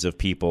millions of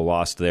people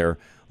lost their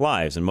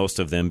lives, and most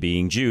of them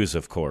being Jews,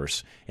 of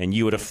course. And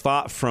you would have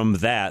thought from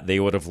that they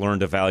would have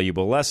learned a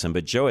valuable lesson.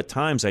 But, Joe, at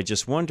times I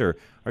just wonder,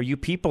 are you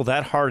people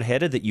that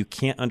hard-headed that you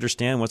can't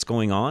understand what's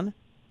going on?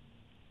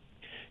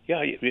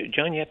 Yeah,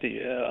 John, you have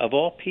to, of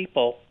all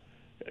people,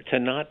 to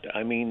not,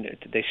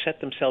 they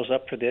set themselves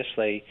up for this.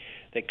 They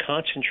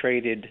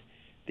concentrated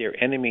their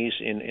enemies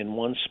in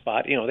one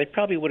spot. They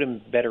probably would have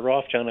been better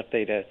off, John, if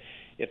they'd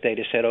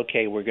have said,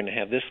 okay, we're going to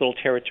have this little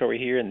territory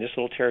here and this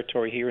little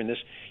territory here and this,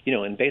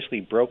 and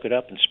basically broke it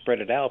up and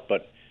spread it out.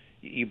 But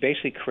you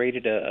basically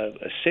created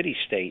a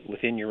city-state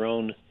within your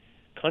own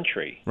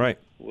country. Right.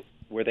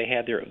 Where they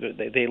had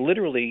they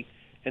literally,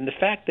 and the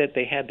fact that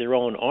they had their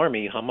own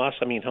army, Hamas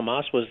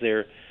was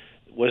the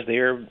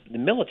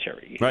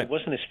military. Right. It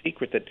wasn't a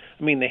secret that,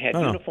 they had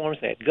uniforms,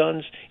 they had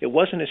guns. It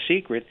wasn't a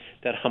secret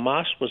that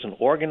Hamas was an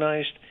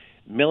organized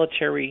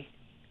military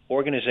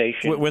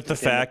organization. With the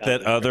fact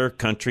that other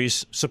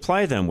countries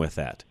supply them with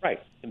that. Right.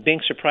 And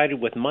being supplied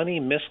with money,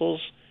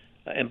 missiles.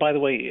 And by the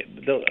way,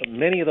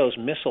 many of those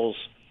missiles,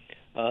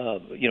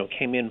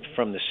 came in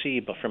from the sea,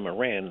 but from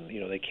Iran.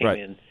 They came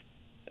in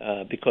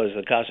because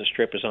the Gaza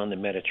Strip is on the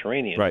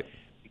Mediterranean. Right.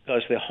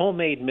 Because the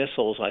homemade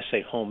missiles, I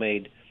say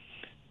homemade,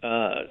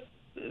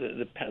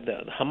 the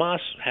Hamas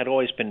had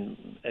always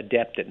been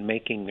adept at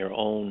making their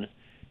own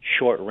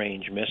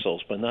short-range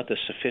missiles, but not the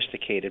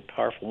sophisticated,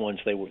 powerful ones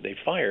they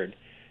fired.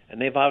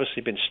 And they've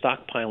obviously been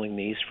stockpiling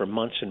these for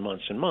months and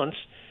months and months.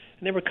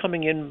 And they were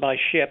coming in by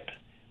ship,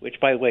 which,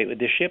 by the way,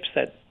 the ships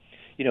that,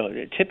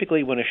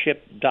 typically when a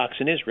ship docks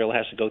in Israel, it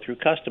has to go through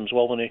customs.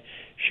 Well, when a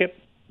ship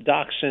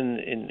docks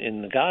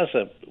in the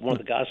Gaza, one of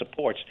the Gaza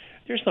ports,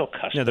 there's no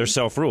customs. Yeah, they're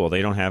self-rule.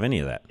 They don't have any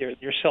of that.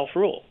 They're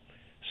self-rule.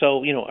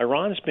 So,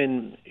 Iran's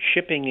been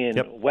shipping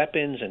in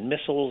weapons and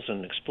missiles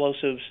and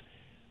explosives.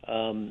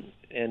 And,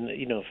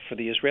 for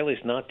the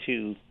Israelis not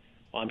to,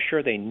 I'm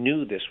sure they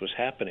knew this was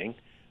happening,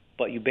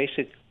 but you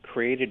basically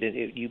created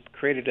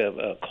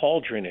a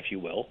cauldron, if you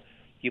will.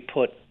 You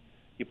put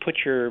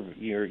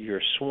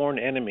your sworn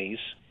enemies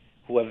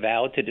who have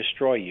vowed to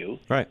destroy you,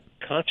 right,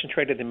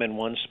 concentrated them in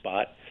one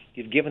spot.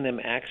 You've given them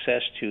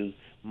access to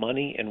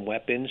money and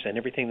weapons and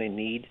everything they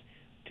need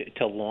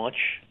to launch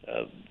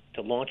a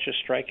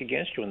strike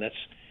against you, and that's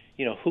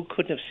who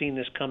couldn't have seen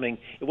this coming?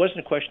 It wasn't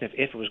a question of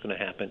if it was going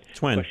to happen. It's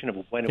a question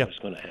of when it was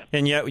going to happen.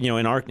 And yet,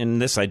 in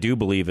this I do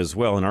believe as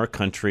well, in our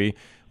country,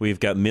 we've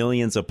got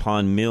millions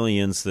upon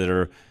millions that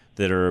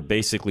are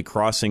basically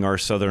crossing our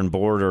southern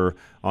border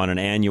on an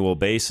annual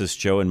basis,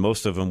 Joe, and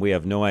most of them we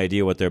have no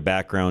idea what their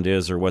background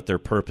is or what their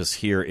purpose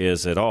here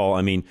is at all.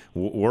 I mean,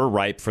 we're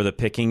ripe for the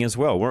picking as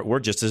well. We're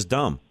just as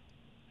dumb.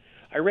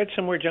 I read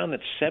somewhere, John, that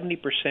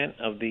 70%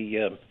 of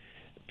the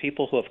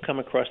people who have come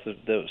across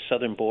the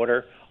southern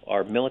border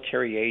are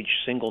military-age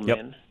single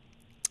men.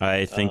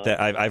 I think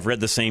that I've read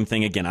the same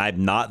thing. Again,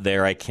 I'm not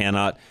there. I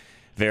cannot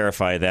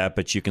verify that,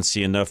 but you can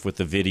see enough with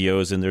the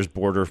videos, and there's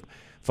border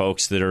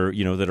folks that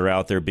are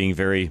out there being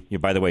very,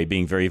 by the way,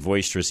 being very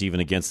boisterous even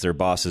against their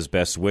boss's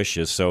best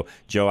wishes. So,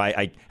 Joe,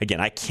 I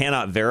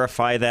cannot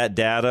verify that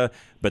data,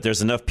 but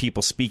there's enough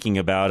people speaking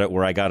about it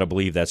where I got to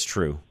believe that's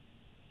true.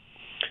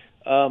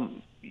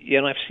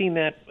 I've seen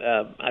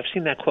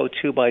that quote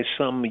too by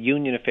some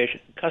union official,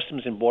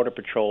 Customs and Border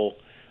Patrol.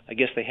 I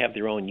guess they have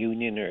their own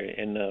union,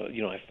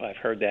 I've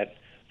heard that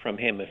from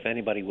him. If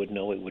anybody would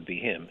know, it would be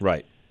him.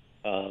 Right.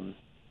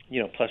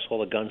 Plus all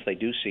the guns they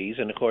do seize,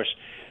 and of course,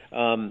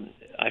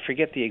 I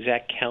forget the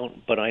exact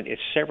count, but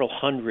it's several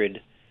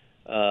hundred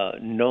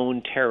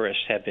known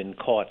terrorists have been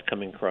caught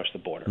coming across the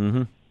border.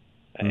 Mm-hmm.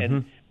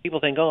 And people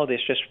think,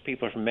 there's just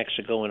people from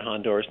Mexico and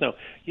Honduras. No,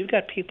 you've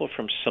got people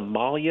from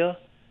Somalia.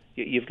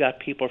 You've got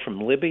people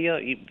from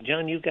Libya.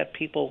 John, you've got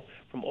people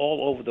from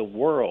all over the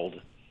world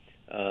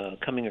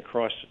coming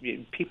across.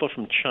 People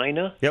from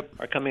China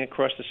are coming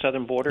across the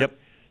southern border. Yep.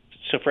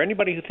 So for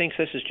anybody who thinks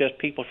this is just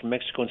people from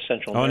Mexico and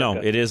Central America. Oh,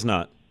 no, it is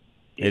not.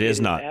 It is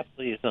not.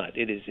 Absolutely is not.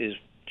 It is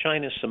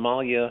China,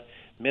 Somalia,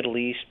 Middle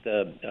East,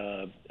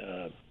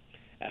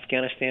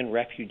 Afghanistan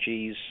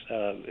refugees.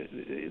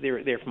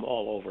 They're from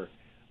all over.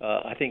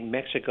 I think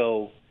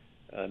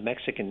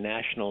Mexican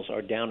nationals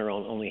are down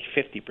around only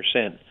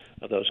 50%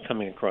 of those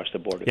coming across the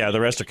border. Yeah,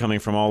 the rest are coming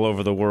from all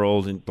over the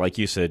world, and like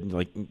you said,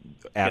 like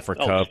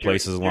Africa,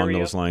 places along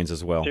those lines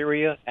as well.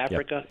 Syria,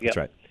 Africa.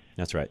 Yep.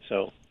 That's right.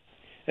 So,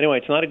 anyway,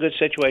 it's not a good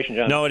situation,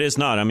 John. No, it is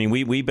not. I mean,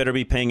 we better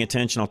be paying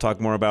attention. I'll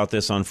talk more about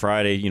this on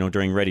Friday,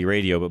 during Ready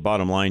Radio. But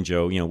bottom line,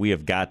 Joe, we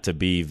have got to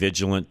be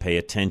vigilant, pay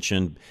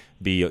attention,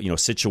 be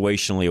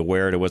situationally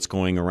aware to what's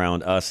going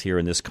around us here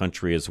in this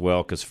country as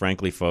well. Because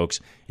frankly, folks,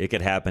 it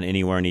could happen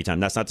anywhere, anytime.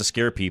 That's not to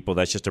scare people.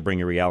 That's just to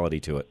bring a reality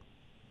to it.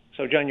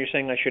 So, John, you're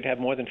saying I should have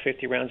more than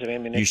 50 rounds of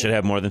ammunition? You should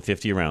have more than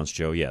 50 rounds,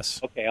 Joe, yes.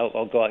 Okay,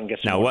 I'll go out and get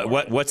some now,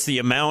 more. What's the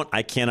amount?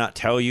 I cannot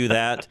tell you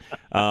that,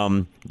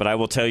 but I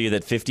will tell you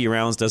that 50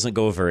 rounds doesn't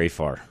go very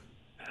far.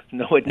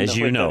 No, it As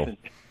you know. Doesn't.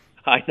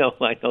 I know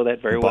that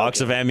very well. A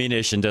box of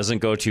ammunition doesn't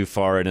go too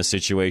far in a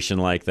situation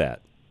like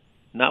that.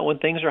 Not when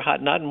things are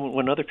hot. Not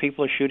when other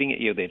people are shooting at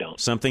you, they don't.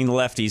 Something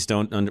lefties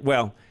don't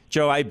well,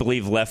 Joe, I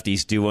believe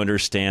lefties do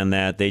understand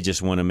that. They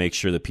just want to make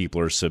sure that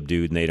people are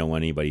subdued and they don't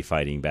want anybody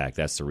fighting back.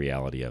 That's the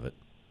reality of it.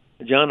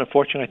 John,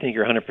 unfortunately, I think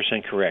you're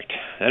 100% correct.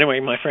 Anyway,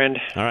 my friend.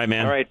 All right,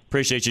 man. All right.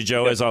 Appreciate you,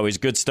 Joe, as always.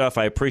 Good stuff.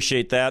 I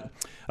appreciate that.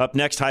 Up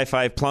next, High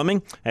Five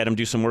Plumbing. I had them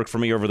do some work for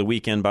me over the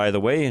weekend, by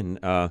the way, and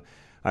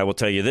I will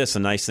tell you this. A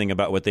nice thing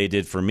about what they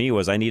did for me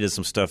was I needed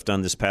some stuff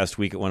done this past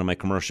week at one of my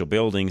commercial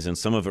buildings, and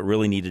some of it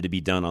really needed to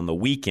be done on the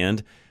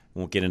weekend.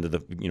 Won't get into the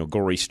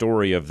gory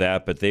story of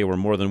that, but they were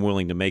more than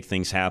willing to make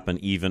things happen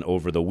even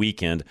over the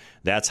weekend.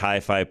 That's High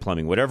Five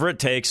Plumbing. Whatever it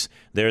takes,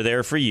 they're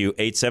there for you.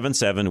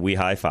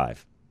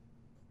 877-WE-HIGH-FIVE.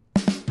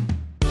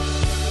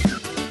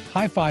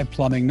 High Five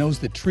Plumbing knows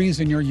that trees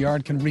in your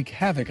yard can wreak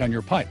havoc on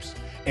your pipes,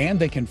 and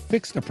they can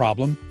fix the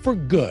problem for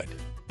good.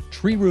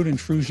 Tree root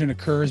intrusion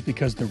occurs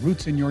because the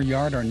roots in your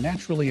yard are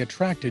naturally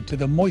attracted to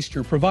the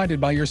moisture provided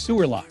by your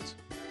sewer lines.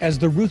 As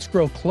the roots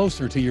grow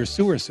closer to your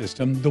sewer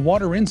system, the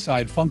water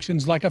inside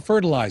functions like a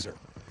fertilizer,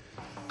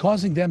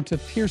 causing them to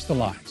pierce the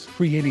lines,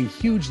 creating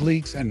huge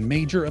leaks and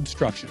major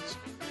obstructions.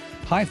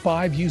 High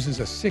Five uses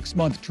a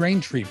 6-month drain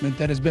treatment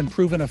that has been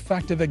proven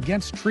effective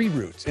against tree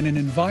roots in an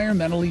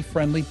environmentally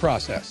friendly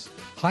process.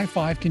 High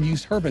Five can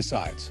use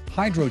herbicides,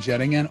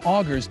 hydrojetting, and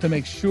augers to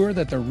make sure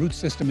that the root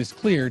system is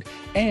cleared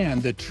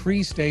and the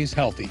tree stays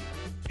healthy.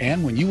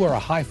 And when you are a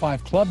High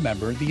Five Club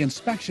member, the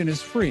inspection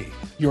is free.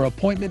 Your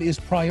appointment is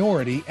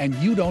priority, and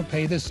you don't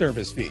pay the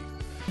service fee.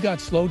 You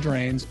got slow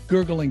drains,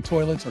 gurgling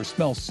toilets, or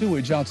smell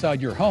sewage outside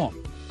your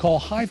home? Call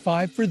High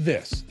Five for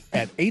this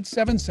at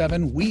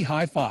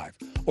 877-WE-HIGH-FIVE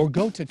or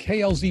go to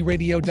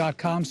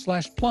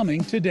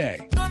klzradio.com/plumbing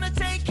today. Gonna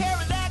take care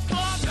of that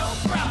clog, no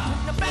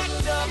problem. Now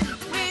backed up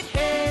with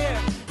hair.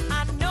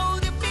 I know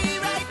they'll be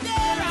right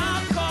there.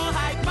 I'll call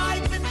High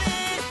Five for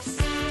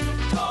this.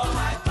 Call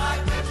High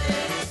Five for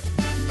this.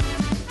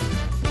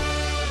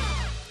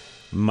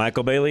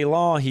 Michael Bailey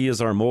Law, he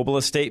is our mobile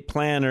estate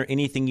planner.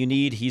 Anything you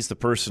need, he's the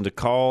person to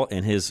call,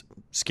 and his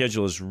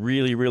schedule is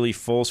really, really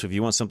full. So if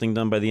you want something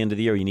done by the end of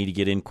the year, you need to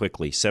get in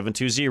quickly.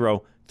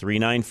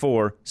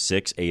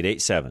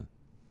 720-394-6887.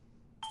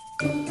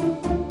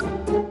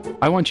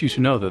 I want you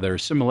to know that there are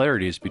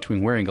similarities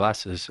between wearing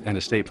glasses and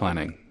estate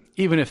planning,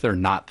 even if they're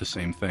not the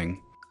same thing.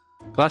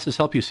 Glasses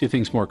help you see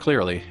things more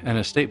clearly, and an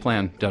estate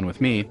plan done with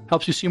me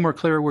helps you see more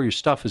clearly where your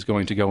stuff is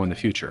going to go in the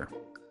future.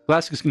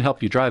 Glasses can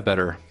help you drive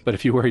better, but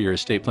if you wear your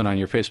estate plan on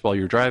your face while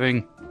you're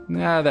driving,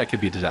 that could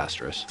be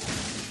disastrous.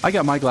 I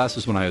got my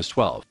glasses when I was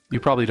 12. You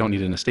probably don't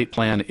need an estate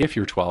plan if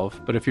you're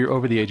 12, but if you're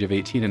over the age of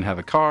 18 and have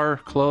a car,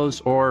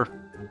 clothes, or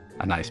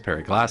a nice pair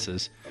of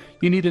glasses,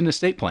 you need an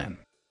estate plan.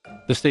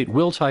 The state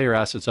will tie your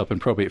assets up in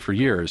probate for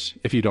years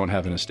if you don't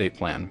have an estate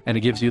plan, and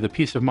it gives you the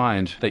peace of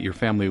mind that your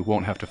family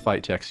won't have to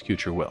fight to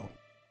execute your will.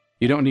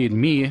 You don't need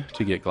me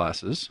to get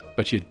glasses,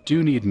 but you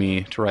do need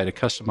me to write a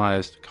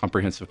customized,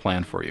 comprehensive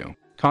plan for you.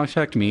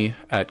 Contact me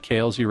at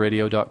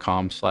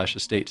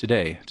klzradio.com/estate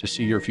today to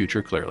see your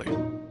future clearly.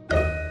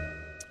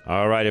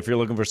 All right, if you're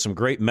looking for some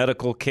great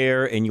medical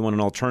care and you want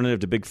an alternative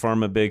to Big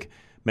Pharma, Big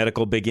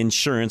Medical, Big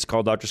Insurance,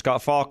 call Dr.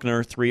 Scott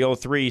Faulkner,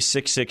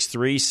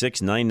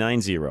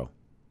 303-663-6990.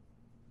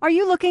 Are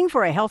you looking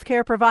for a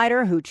healthcare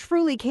provider who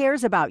truly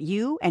cares about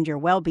you and your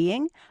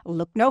well-being?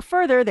 Look no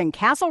further than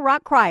Castle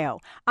Rock Cryo,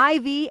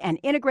 IV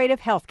and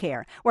integrative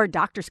healthcare, where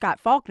Dr. Scott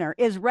Faulkner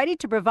is ready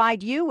to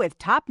provide you with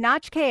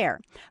top-notch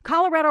care.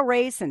 Colorado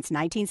raised since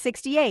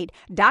 1968,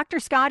 Dr.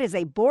 Scott is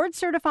a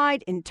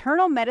board-certified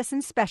internal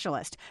medicine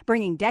specialist,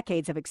 bringing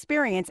decades of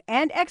experience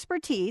and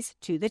expertise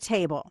to the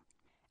table.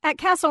 At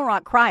Castle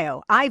Rock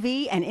Cryo,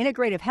 IV, and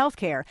Integrative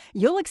Healthcare,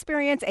 you'll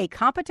experience a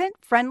competent,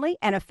 friendly,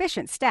 and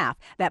efficient staff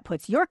that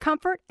puts your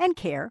comfort and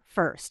care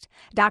first.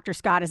 Dr.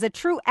 Scott is a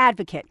true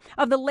advocate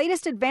of the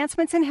latest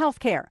advancements in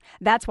healthcare.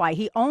 That's why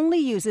he only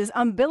uses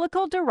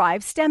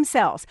umbilical-derived stem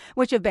cells,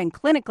 which have been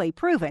clinically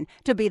proven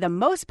to be the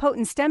most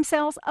potent stem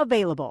cells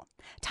available.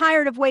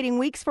 Tired of waiting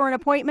weeks for an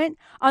appointment?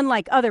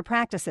 Unlike other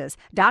practices,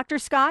 Dr.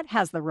 Scott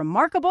has the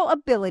remarkable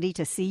ability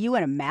to see you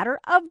in a matter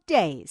of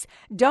days.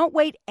 Don't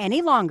wait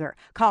any longer.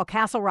 Call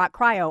Castle Rock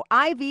Cryo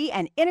IV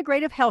and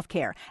Integrative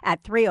Healthcare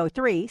at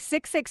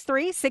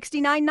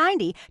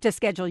 303-663-6990 to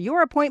schedule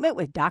your appointment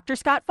with Dr.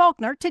 Scott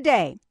Faulkner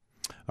today.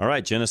 All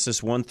right,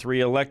 Genesis 1-3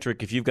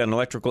 Electric. If you've got an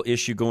electrical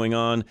issue going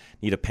on,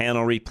 need a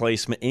panel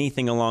replacement,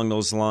 anything along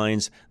those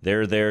lines,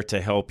 they're there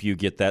to help you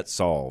get that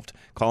solved.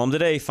 Call them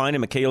today. Find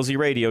them at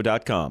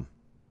klzradio.com.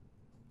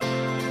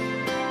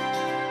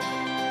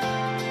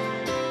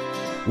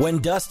 When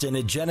Dustin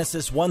at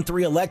Genesis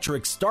 1-3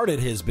 Electric started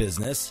his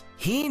business,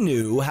 he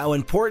knew how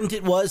important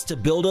it was to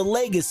build a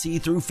legacy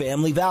through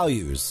family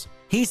values.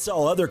 He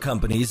saw other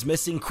companies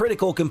missing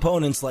critical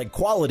components like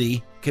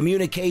quality,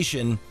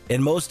 communication,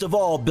 and most of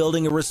all,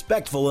 building a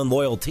respectful and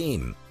loyal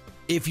team.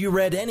 If you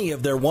read any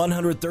of their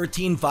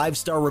 113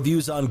 5-star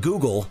reviews on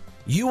Google,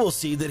 you will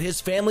see that his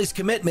family's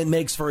commitment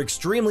makes for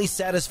extremely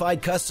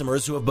satisfied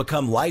customers who have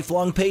become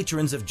lifelong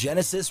patrons of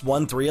Genesis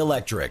 1-3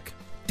 Electric.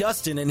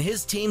 Dustin and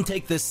his team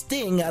take the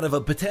sting out of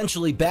a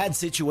potentially bad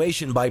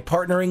situation by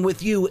partnering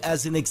with you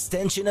as an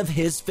extension of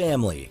his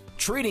family,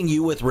 treating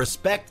you with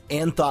respect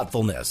and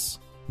thoughtfulness.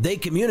 They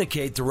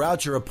communicate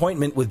throughout your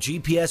appointment with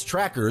GPS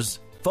trackers,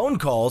 phone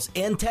calls,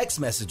 and text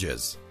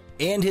messages.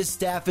 And his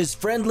staff is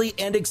friendly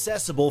and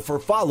accessible for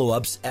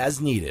follow-ups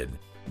as needed.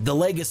 The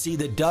legacy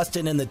that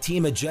Dustin and the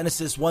team at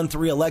Genesis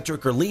 1-3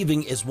 Electric are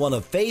leaving is one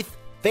of faith,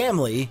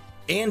 family,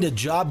 and a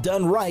job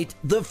done right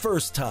the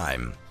first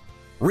time.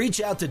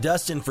 Reach out to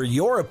Dustin for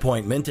your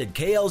appointment at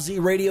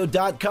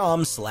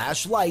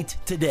klzradio.com/light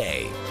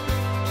today.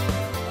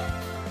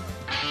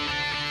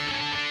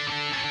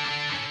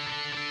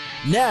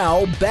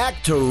 Now,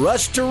 back to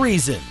Rush to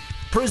Reason,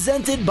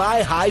 presented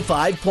by High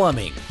Five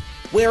Plumbing,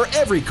 where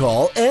every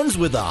call ends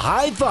with a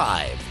high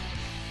five.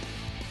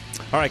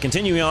 All right,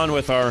 continuing on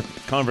with our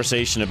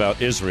conversation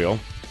about Israel.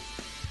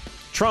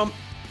 Trump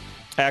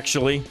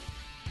actually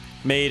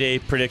made a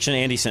prediction.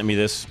 Andy sent me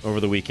this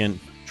over the weekend.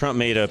 Trump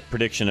made a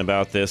prediction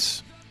about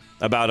this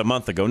about a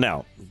month ago.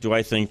 Now, do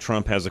I think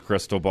Trump has a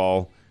crystal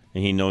ball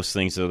and he knows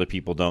things that other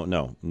people don't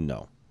know?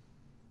 No,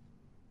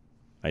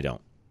 I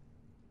don't.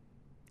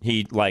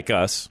 He, like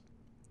us,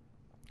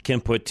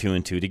 can put two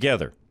and two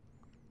together.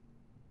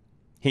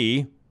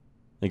 He,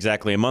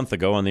 exactly a month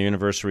ago on the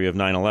anniversary of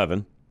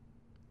 9/11,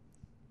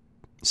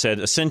 said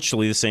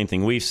essentially the same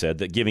thing we've said,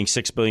 that giving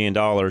 $6 billion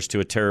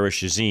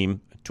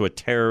to a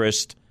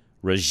terrorist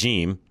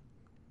regime,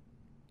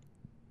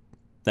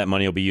 that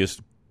money will be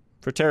used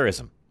for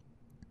terrorism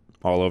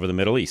all over the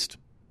Middle East.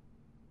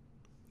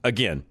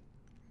 Again,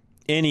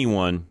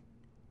 anyone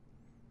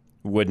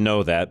would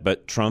know that,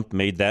 but Trump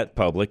made that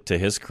public to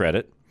his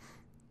credit.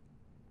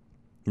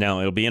 Now,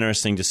 it'll be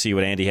interesting to see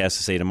what Andy has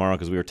to say tomorrow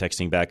because we were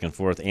texting back and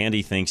forth.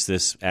 Andy thinks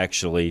this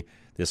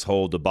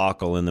whole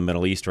debacle in the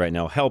Middle East right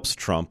now helps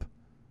Trump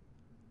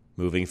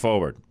moving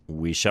forward.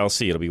 We shall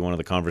see. It'll be one of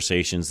the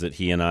conversations that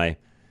he and I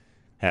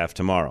have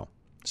tomorrow.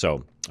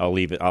 So I'll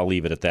leave it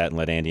at that and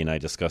let Andy and I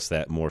discuss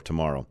that more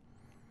tomorrow.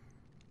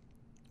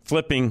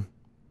 Flipping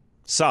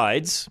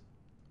sides,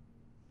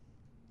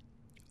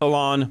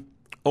 Ilhan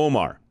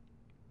Omar,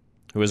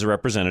 who is a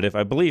representative,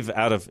 I believe,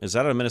 is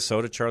that out of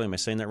Minnesota, Charlie? Am I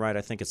saying that right?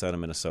 I think it's out of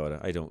Minnesota.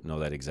 I don't know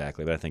that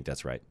exactly, but I think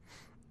that's right.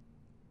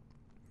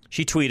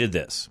 She tweeted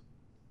this.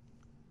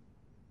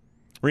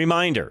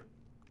 Reminder,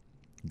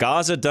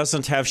 Gaza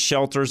doesn't have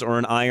shelters or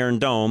an iron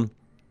dome,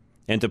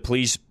 and to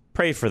please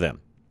pray for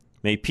them.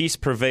 May peace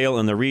prevail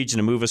in the region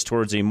and move us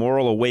towards a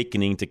moral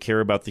awakening to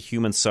care about the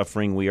human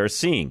suffering we are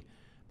seeing.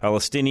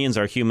 Palestinians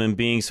are human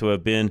beings who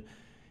have been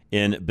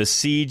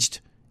besieged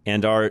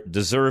and are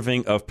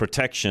deserving of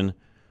protection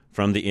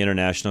from the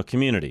international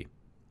community.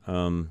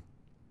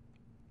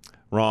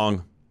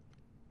 Wrong,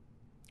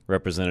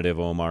 Representative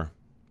Omar.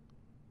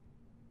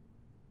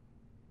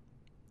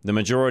 The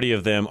majority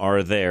of them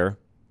are there.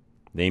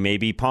 They may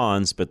be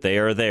pawns, but they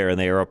are there and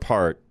they are a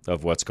part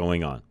of what's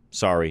going on.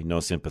 Sorry, no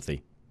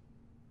sympathy.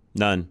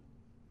 None.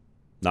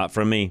 Not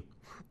from me.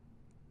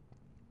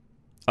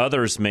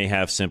 Others may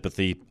have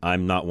sympathy.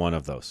 I'm not one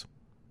of those.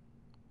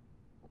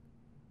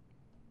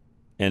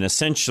 And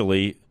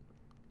essentially,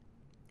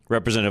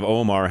 Representative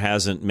Omar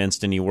hasn't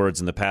minced any words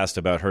in the past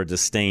about her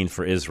disdain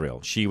for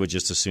Israel. She would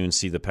just as soon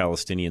see the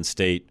Palestinian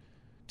state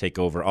take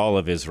over all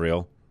of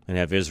Israel and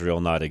have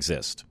Israel not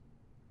exist.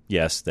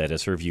 Yes, that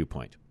is her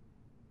viewpoint.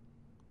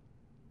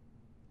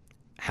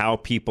 How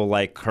people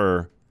like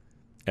her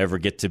ever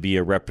get to be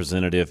a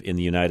representative in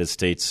the United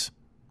States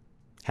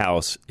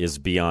House is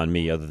beyond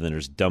me, other than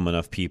there's dumb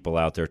enough people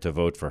out there to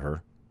vote for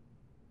her.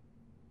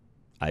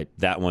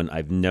 That one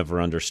I've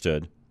never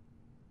understood.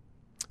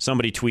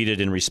 Somebody tweeted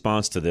in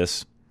response to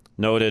this,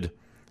 noted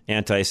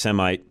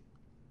anti-Semite,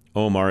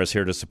 Omar is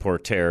here to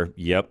support terror.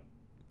 Yep,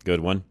 good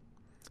one.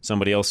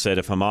 Somebody else said,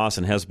 if Hamas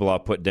and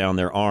Hezbollah put down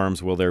their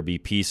arms, will there be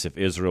peace if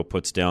Israel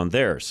puts down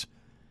theirs?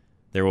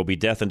 There will be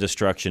death and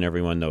destruction.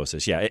 Everyone knows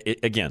this. Yeah,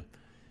 again,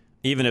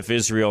 even if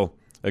Israel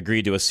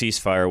agreed to a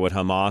ceasefire with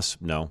Hamas,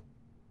 no.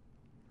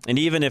 And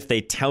even if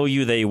they tell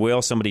you they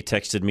will, somebody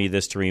texted me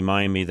this to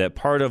remind me that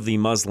part of the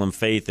Muslim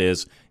faith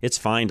is it's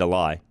fine to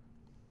lie.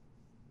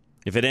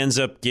 If it ends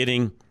up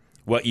getting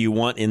what you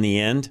want in the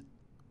end,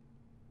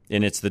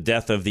 and it's the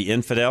death of the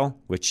infidel,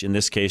 which in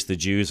this case the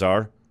Jews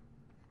are,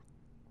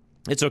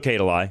 it's okay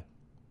to lie.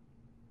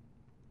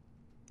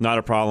 Not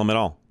a problem at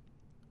all.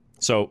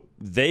 So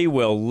they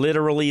will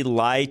literally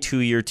lie to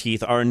your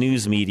teeth. Our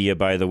news media,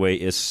 by the way,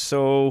 is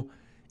so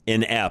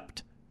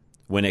inept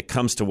when it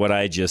comes to what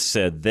I just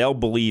said. They'll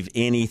believe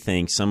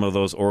anything some of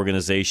those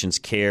organizations,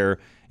 CARE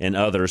and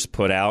others,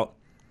 put out,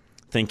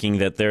 thinking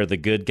that they're the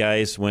good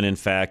guys, when in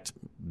fact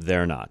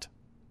they're not.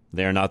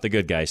 They're not the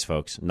good guys,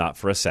 folks. Not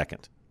for a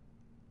second.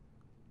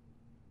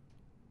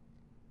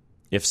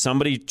 If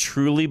somebody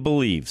truly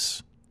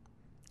believes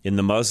in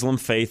the Muslim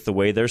faith the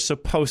way they're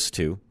supposed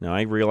to, now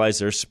I realize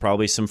there's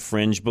probably some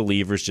fringe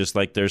believers just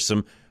like there's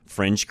some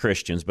fringe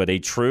Christians, but a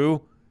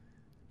true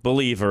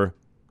believer,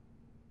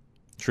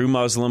 true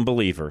Muslim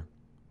believer,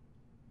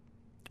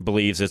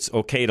 believes it's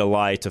okay to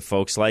lie to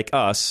folks like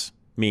us,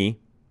 me,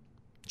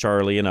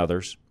 Charlie, and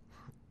others,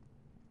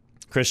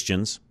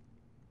 Christians.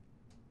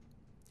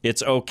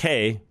 It's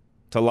okay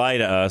to lie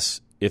to us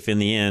if in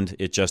the end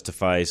it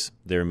justifies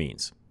their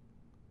means.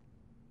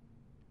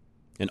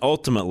 And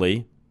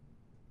ultimately,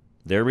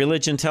 their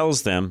religion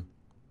tells them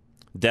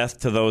death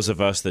to those of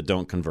us that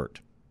don't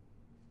convert.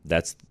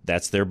 That's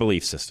their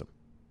belief system.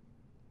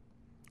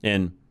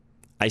 And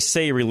I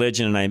say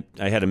religion, and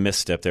I had a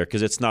misstep there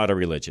because it's not a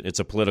religion. It's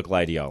a political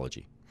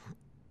ideology.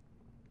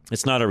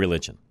 It's not a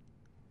religion.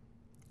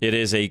 It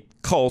is a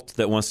cult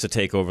that wants to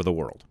take over the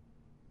world.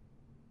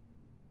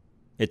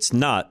 It's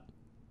not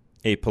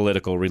a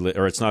political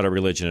or it's not a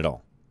religion at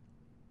all.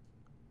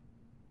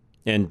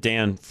 And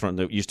Dan,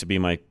 that used to be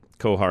my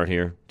cohort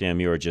here, Dan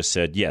Muir, just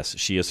said, yes,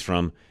 she is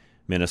from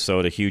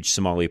Minnesota, huge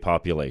Somali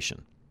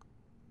population.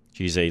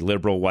 She's a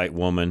liberal white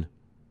woman,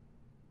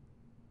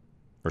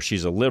 or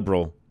she's a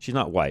liberal. She's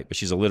not white, but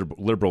she's a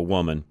liberal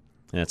woman,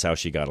 and that's how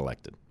she got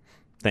elected.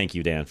 Thank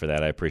you, Dan, for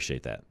that. I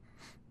appreciate that.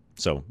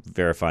 So,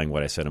 verifying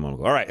what I said a moment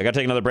ago. All right, I got to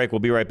take another break. We'll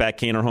be right back.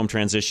 KNR Home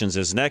Transitions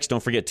is next.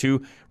 Don't forget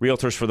 2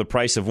 realtors for the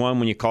price of 1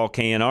 when you call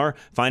KNR.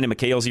 Find them at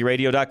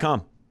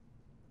klzradio.com.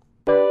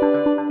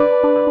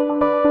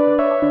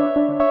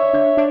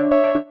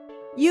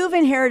 You've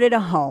inherited a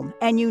home,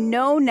 and you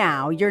know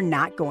now you're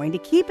not going to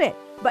keep it,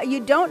 but you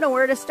don't know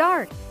where to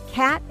start.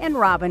 Kat and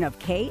Robin of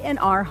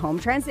KNR Home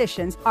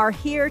Transitions are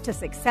here to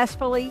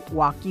successfully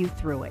walk you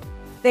through it.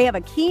 They have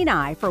a keen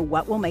eye for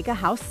what will make a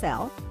house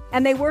sell,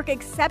 and they work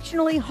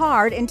exceptionally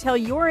hard until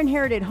your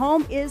inherited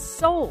home is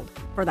sold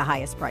for the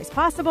highest price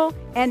possible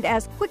and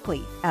as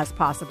quickly as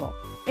possible.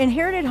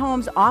 Inherited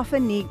homes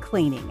often need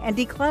cleaning and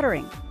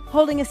decluttering,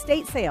 holding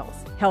estate sales,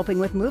 helping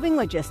with moving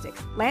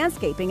logistics,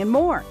 landscaping, and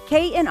more.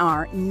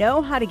 K&R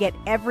know how to get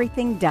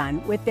everything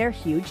done with their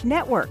huge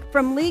network.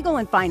 From legal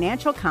and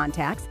financial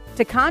contacts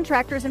to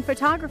contractors and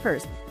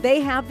photographers, they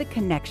have the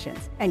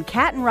connections. And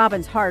Cat and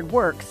Robin's hard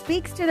work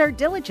speaks to their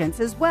diligence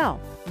as well.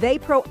 They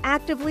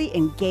proactively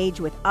engage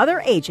with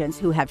other agents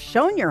who have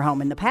shown your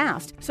home in the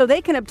past so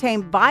they can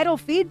obtain vital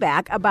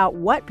feedback about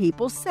what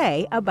people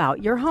say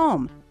about your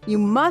home. You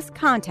must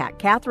contact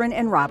Catherine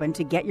and Robin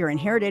to get your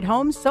inherited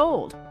home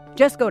sold.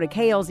 Just go to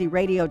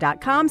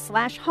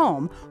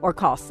klzradio.com/home or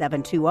call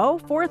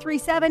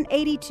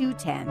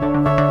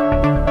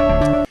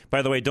 720-437-8210.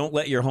 By the way, don't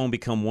let your home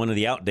become one of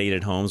the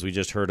outdated homes we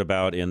just heard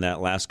about in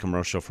that last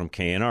commercial from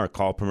K&R.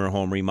 Call Premier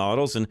Home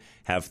Remodels and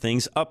have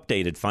things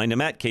updated. Find them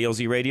at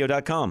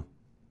klzradio.com.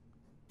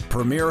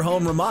 Premier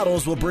Home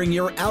Remodels will bring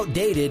your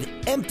outdated,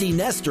 empty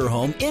nester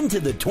home into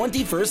the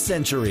 21st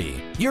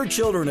century. Your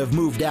children have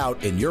moved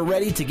out and you're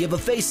ready to give a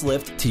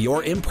facelift to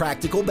your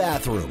impractical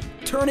bathroom,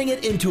 turning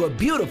it into a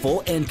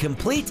beautiful and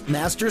complete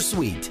master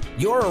suite.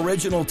 Your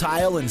original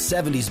tile and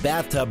 70s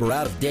bathtub are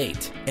out of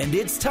date, and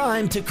it's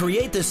time to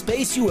create the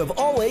space you have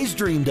always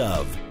dreamed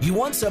of. You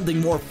want something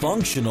more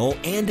functional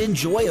and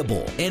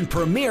enjoyable, and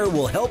Premier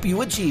will help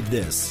you achieve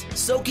this.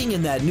 Soaking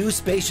in that new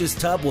spacious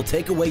tub will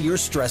take away your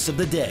stress of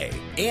the day.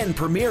 And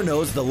Premier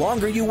knows the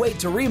longer you wait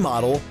to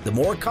remodel, the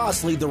more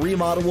costly the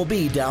remodel will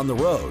be down the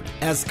road,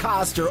 as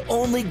costs are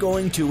only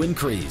going to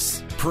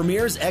increase.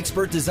 Premier's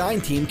expert design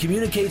team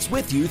communicates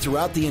with you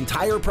throughout the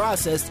entire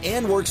process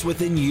and works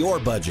within your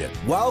budget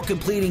while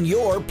completing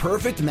your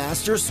perfect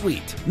master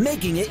suite,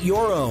 making it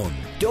your own.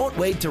 Don't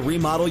wait to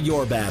remodel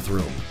your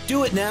bathroom.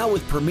 Do it now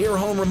with Premier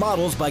Home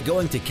Remodels by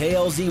going to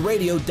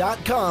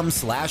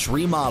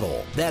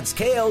klzradio.com/remodel. That's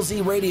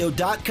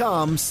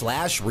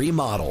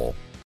klzradio.com/remodel.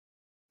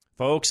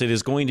 Folks, it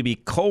is going to be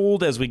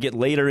cold as we get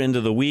later into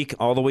the week,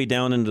 all the way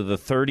down into the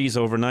 30s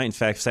overnight. In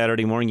fact,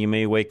 Saturday morning you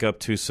may wake up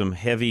to some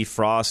heavy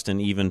frost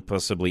and even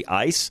possibly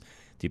ice,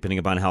 depending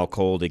upon how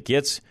cold it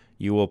gets.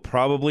 You will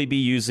probably be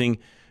using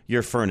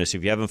your furnace.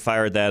 If you haven't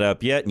fired that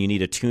up yet and you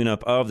need a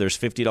tune-up of, there's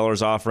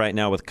 $50 off right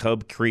now with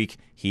Cub Creek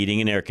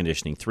Heating and Air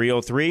Conditioning.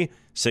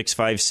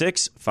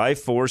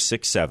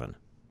 303-656-5467.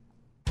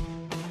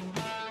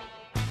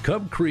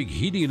 Cub Creek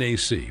Heating and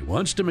AC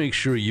wants to make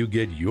sure you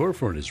get your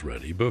furnace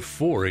ready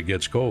before it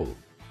gets cold.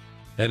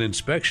 An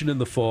inspection in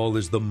the fall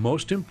is the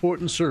most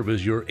important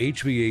service your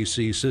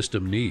HVAC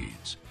system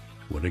needs.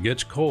 When it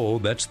gets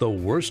cold, that's the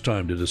worst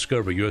time to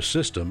discover your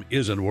system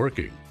isn't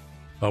working.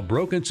 A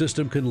broken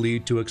system can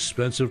lead to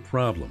expensive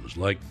problems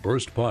like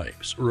burst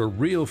pipes or a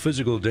real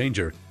physical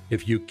danger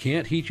if you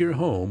can't heat your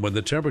home when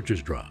the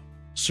temperatures drop.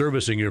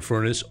 Servicing your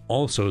furnace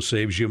also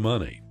saves you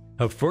money.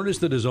 A furnace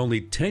that is only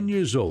 10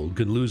 years old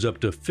can lose up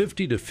to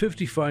 50 to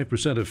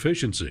 55%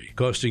 efficiency,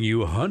 costing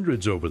you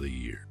hundreds over the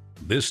year.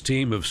 This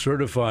team of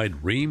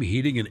certified Rheem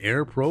Heating and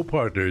Air Pro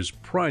partners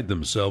pride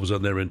themselves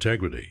on their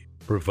integrity,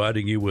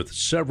 providing you with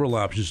several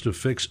options to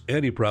fix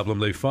any problem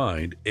they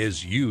find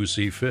as you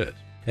see fit.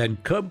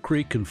 And Cub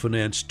Creek can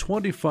finance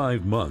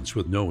 25 months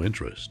with no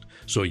interest,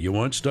 so you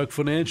aren't stuck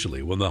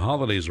financially when the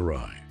holidays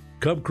arrive.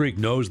 Cub Creek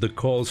knows the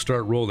calls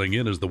start rolling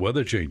in as the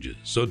weather changes,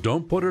 so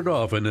don't put it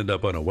off and end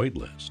up on a wait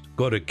list.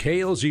 Go to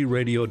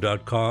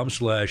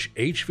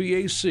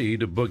klzradio.com/HVAC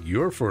to book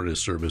your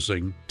furnace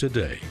servicing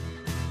today.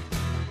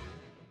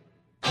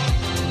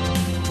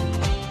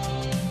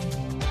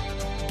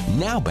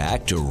 Now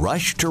back to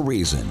Rush to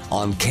Reason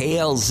on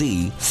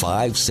KLZ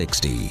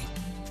 560.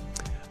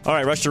 All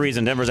right, Rush to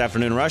Reason, Denver's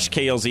Afternoon Rush,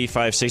 KLZ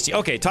 560.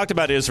 Okay, talked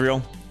about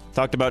Israel,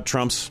 talked about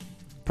Trump's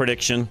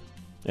prediction,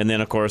 and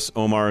then, of course,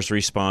 Omar's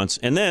response.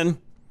 And then,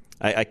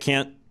 I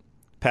can't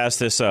pass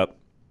this up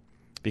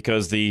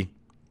because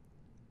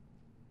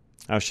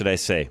how should I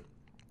say?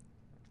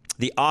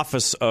 The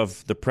office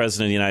of the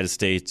President of the United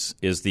States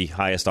is the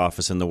highest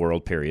office in the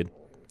world, period.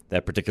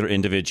 That particular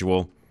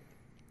individual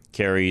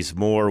carries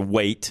more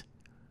weight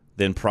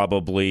than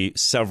probably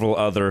several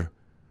other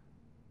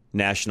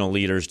national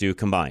leaders do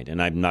combined.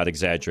 And I'm not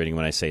exaggerating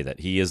when I say that.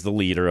 He is the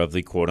leader of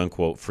the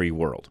quote-unquote free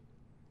world.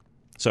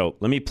 So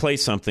let me play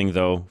something,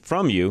 though,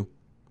 from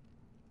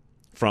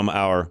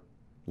our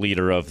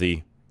leader of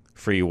the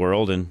free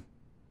world, and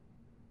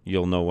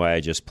you'll know why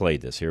I just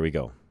played this. Here we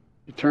go.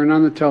 You turn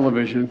on the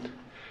television,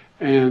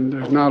 and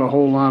there's not a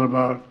whole lot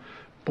about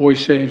boy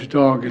saves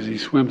dog as he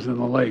swims in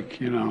the lake,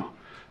 to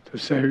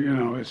say,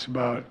 it's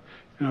about,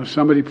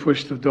 somebody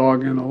pushed the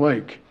dog in the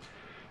lake.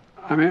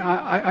 I mean,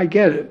 I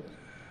get it,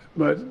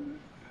 but...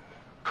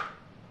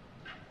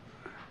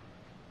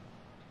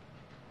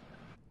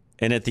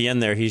 And at the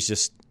end there, he's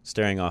just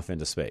staring off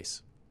into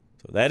space.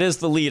 So that is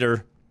the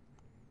leader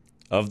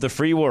of the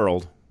free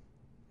world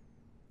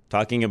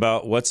talking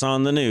about what's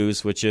on the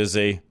news, which is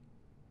a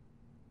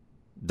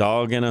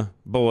dog and a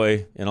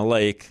boy in a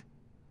lake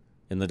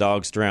and the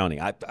dog's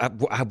drowning. I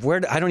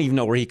don't even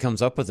know where he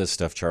comes up with this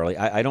stuff, Charlie.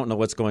 I don't know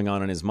what's going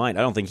on in his mind.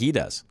 I don't think he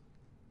does.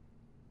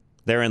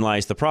 Therein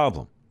lies the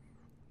problem.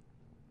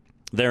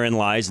 Therein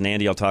lies, and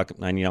Andy, I'll talk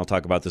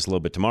about this a little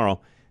bit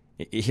tomorrow.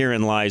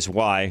 Herein lies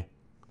why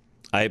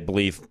I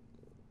believe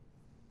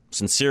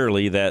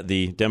sincerely that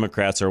the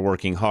Democrats are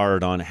working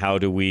hard on how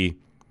do we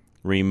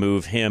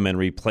remove him and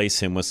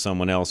replace him with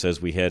someone else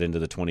as we head into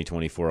the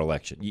 2024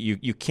 election.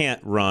 You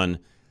can't run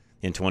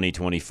in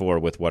 2024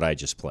 with what I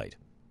just played.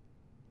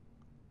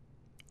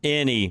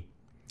 Any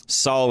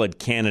solid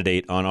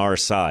candidate on our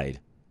side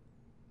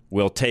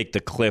will take the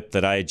clip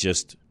that I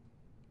just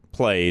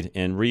played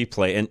and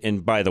replay.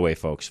 And by the way,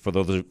 folks, for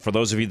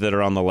those of you that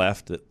are on the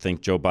left that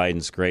think Joe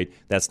Biden's great,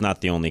 that's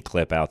not the only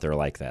clip out there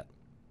like that.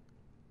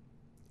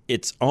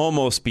 It's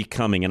almost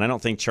becoming, and I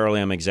don't think, Charlie,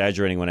 I'm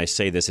exaggerating when I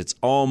say this, it's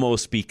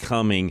almost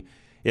becoming,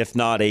 if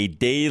not a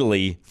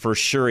daily, for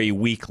sure a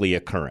weekly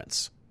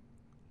occurrence.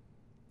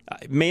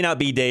 It may not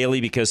be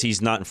daily because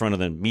he's not in front of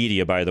the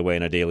media, by the way,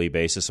 on a daily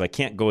basis, so I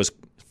can't go as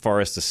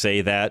far as to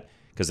say that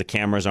because the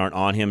cameras aren't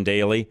on him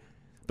daily.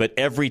 But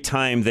every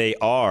time they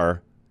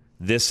are,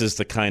 this is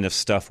the kind of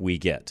stuff we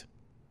get.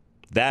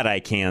 That I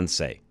can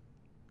say.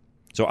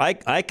 So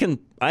I can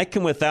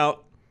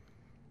without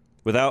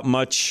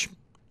much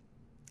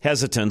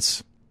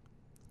hesitance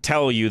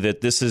tell you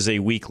that this is a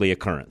weekly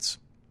occurrence.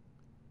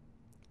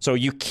 So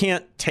you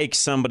can't take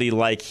somebody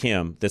like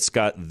him that's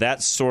got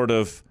that sort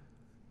of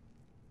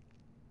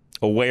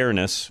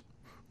awareness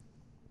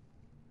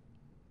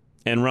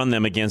and run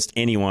them against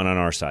anyone on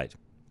our side.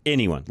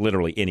 Anyone,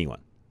 literally anyone.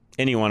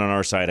 Anyone on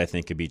our side, I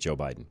think, could beat Joe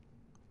Biden,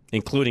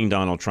 including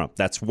Donald Trump.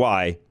 That's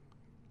why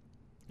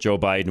Joe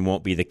Biden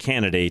won't be the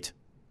candidate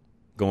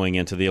going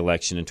into the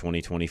election in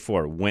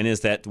 2024. When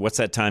is that? What's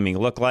that timing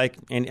look like?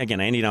 And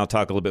again, Andy and I'll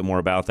talk a little bit more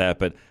about that,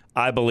 but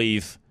I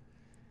believe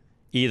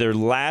either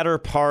latter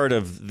part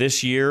of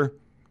this year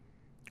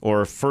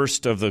or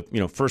first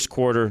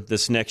quarter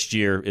this next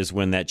year is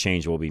when that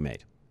change will be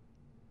made.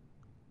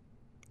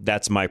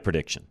 That's my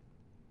prediction.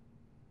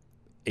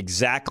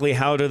 Exactly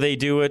how do they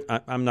do it?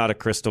 I'm not a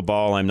crystal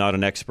ball. I'm not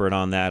an expert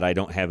on that. I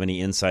don't have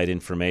any inside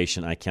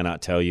information. I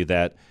cannot tell you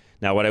that.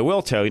 Now, what I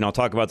will tell you, and I'll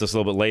talk about this a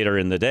little bit later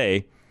in the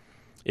day,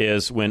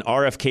 is when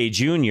RFK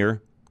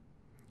Jr.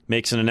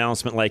 makes an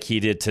announcement like he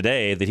did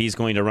today that he's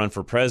going to run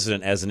for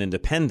president as an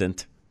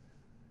independent,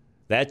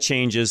 that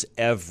changes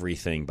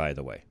everything, by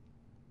the way.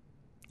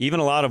 Even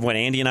a lot of what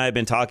Andy and I have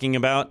been talking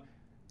about,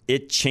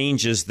 it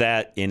changes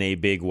that in a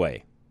big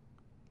way.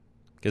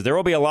 Because there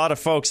will be a lot of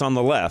folks on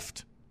the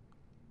left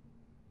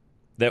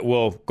that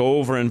will go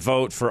over and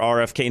vote for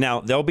RFK.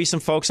 Now, there'll be some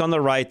folks on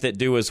the right that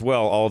do as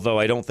well, although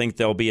I don't think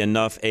there'll be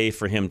enough,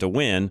 for him to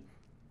win.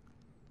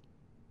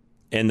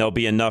 And there'll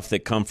be enough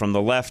that come from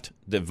the left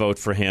that vote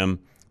for him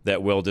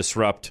that will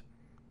disrupt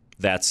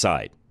that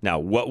side. Now,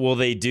 what will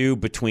they do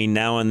between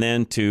now and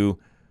then to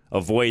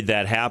avoid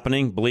that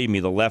happening? Believe me,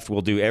 the left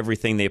will do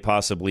everything they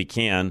possibly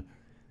can,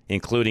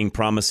 including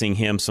promising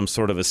him some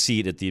sort of a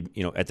seat at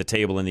the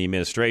table in the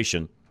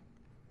administration.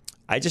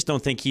 I just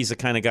don't think he's the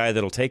kind of guy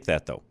that'll take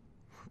that, though.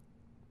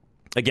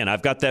 Again,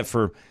 I've got that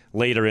for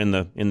later in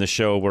the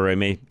show where I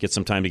may get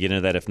some time to get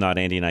into that. If not,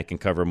 Andy and I can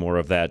cover more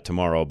of that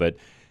tomorrow. But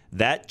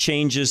that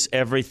changes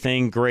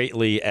everything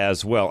greatly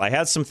as well. I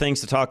had some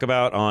things to talk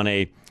about on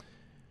a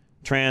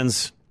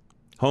trans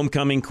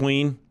homecoming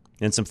queen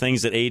and some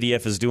things that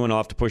ADF is doing. I'll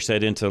have to push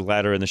that into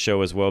later in the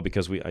show as well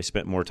because I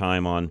spent more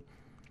time on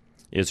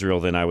Israel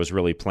than I was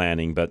really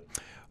planning. But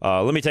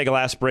let me take a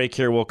last break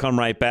here. We'll come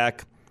right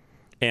back.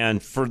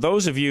 And for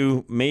those of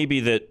you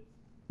maybe that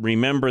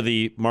remember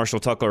the Marshall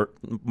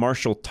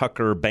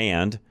Tucker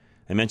Band,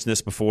 I mentioned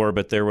this before,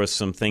 but there was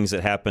some things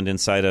that happened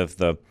inside of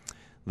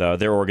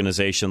their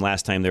organization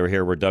last time they were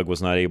here where Doug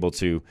was not able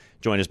to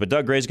join us. But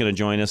Doug Gray's going to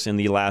join us in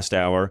the last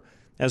hour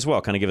as well,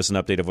 kind of give us an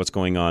update of what's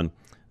going on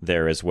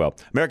there as well.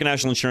 American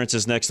National Insurance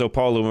is next, though.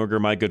 Paul Leuenberger,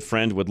 my good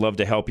friend, would love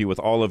to help you with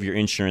all of your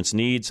insurance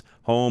needs.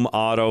 Home,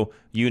 auto,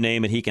 you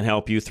name it, he can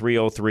help you.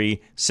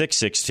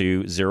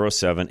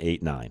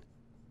 303-662-0789.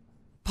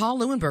 Paul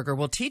Leuenberger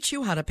will teach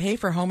you how to pay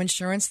for home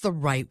insurance the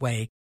right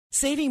way,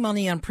 saving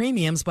money on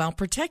premiums while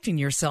protecting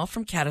yourself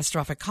from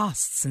catastrophic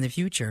costs in the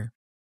future.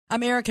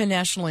 American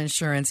National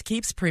Insurance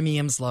keeps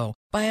premiums low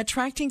by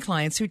attracting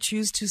clients who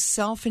choose to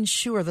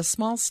self-insure the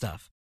small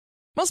stuff.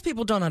 Most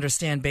people don't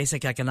understand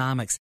basic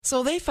economics,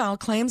 so they file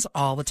claims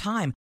all the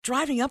time,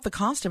 driving up the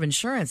cost of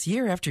insurance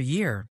year after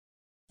year.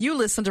 You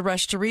listen to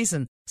Rush to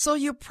Reason, so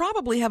you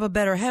probably have a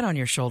better head on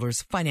your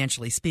shoulders,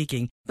 financially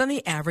speaking, than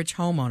the average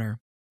homeowner.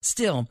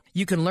 Still,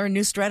 you can learn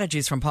new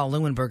strategies from Paul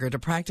Leuenberger to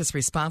practice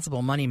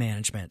responsible money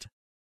management.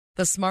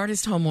 The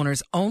smartest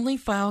homeowners only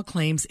file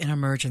claims in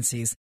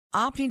emergencies,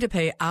 opting to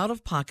pay out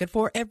of pocket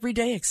for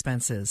everyday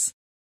expenses.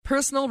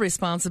 Personal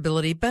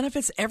responsibility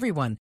benefits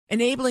everyone,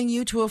 enabling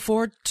you to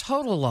afford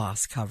total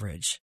loss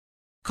coverage.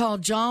 Call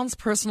John's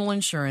personal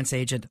insurance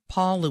agent,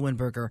 Paul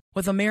Leuenberger,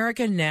 with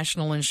American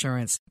National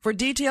Insurance for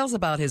details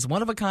about his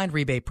one-of-a-kind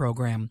rebate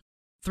program.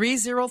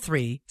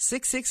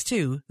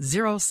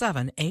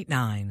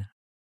 303-662-0789.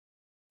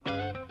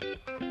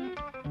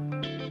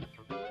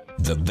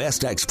 The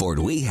best export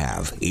we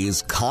have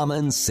is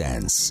common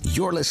sense.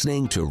 You're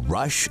listening to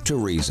Rush to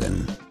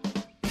Reason.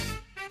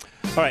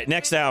 All right,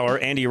 next hour,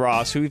 Andy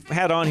Ross, who we've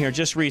had on here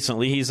just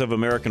recently. He's of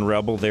American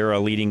Rebel. They're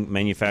a leading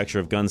manufacturer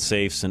of gun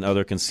safes and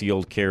other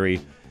concealed carry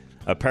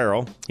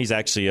apparel. He's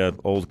actually an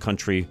old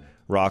country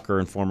rocker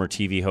and former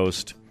TV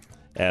host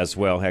as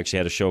well. He actually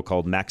had a show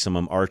called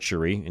Maximum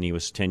Archery, and he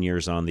was 10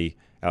 years on the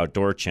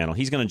Outdoor Channel.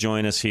 He's going to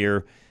join us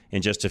here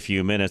in just a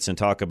few minutes and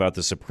talk about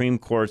the Supreme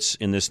Court's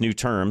in this new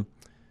term.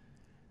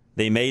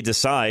 They may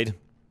decide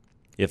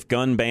if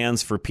gun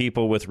bans for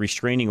people with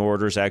restraining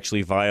orders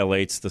actually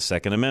violates the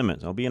Second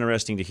Amendment. It'll be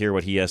interesting to hear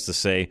what he has to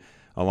say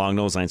along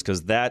those lines,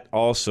 because that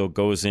also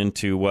goes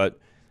into what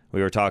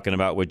we were talking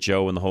about with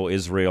Joe and the whole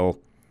Israel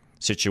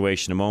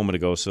situation a moment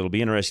ago. So it'll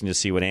be interesting to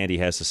see what Andy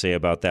has to say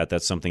about that.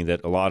 That's something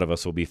that a lot of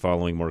us will be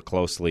following more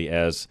closely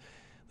as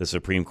the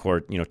Supreme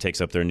Court, takes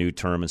up their new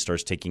term and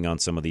starts taking on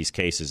some of these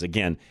cases.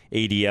 Again,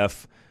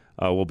 ADF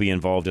will be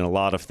involved in a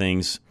lot of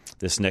things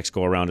this next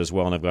go-around as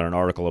well, and I've got an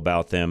article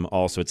about them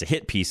also. It's a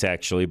hit piece,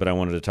 actually, but I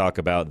wanted to talk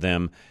about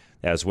them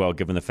as well,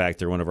 given the fact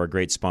they're one of our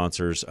great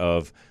sponsors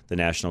of the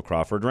National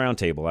Crawford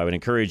Roundtable. I would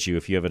encourage you,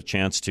 if you have a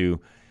chance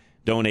to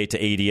donate to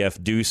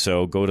ADF, do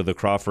so. Go to the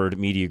Crawford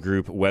Media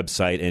Group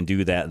website and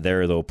do that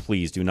there, though.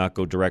 Please do not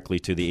go directly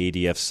to the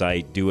ADF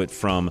site. Do it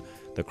from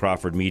the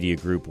Crawford Media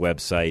Group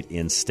website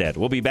instead.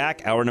 We'll be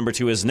back. Hour number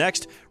 2 is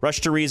next. Rush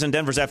to Reason,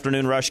 Denver's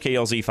Afternoon Rush,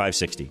 KLZ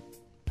 560.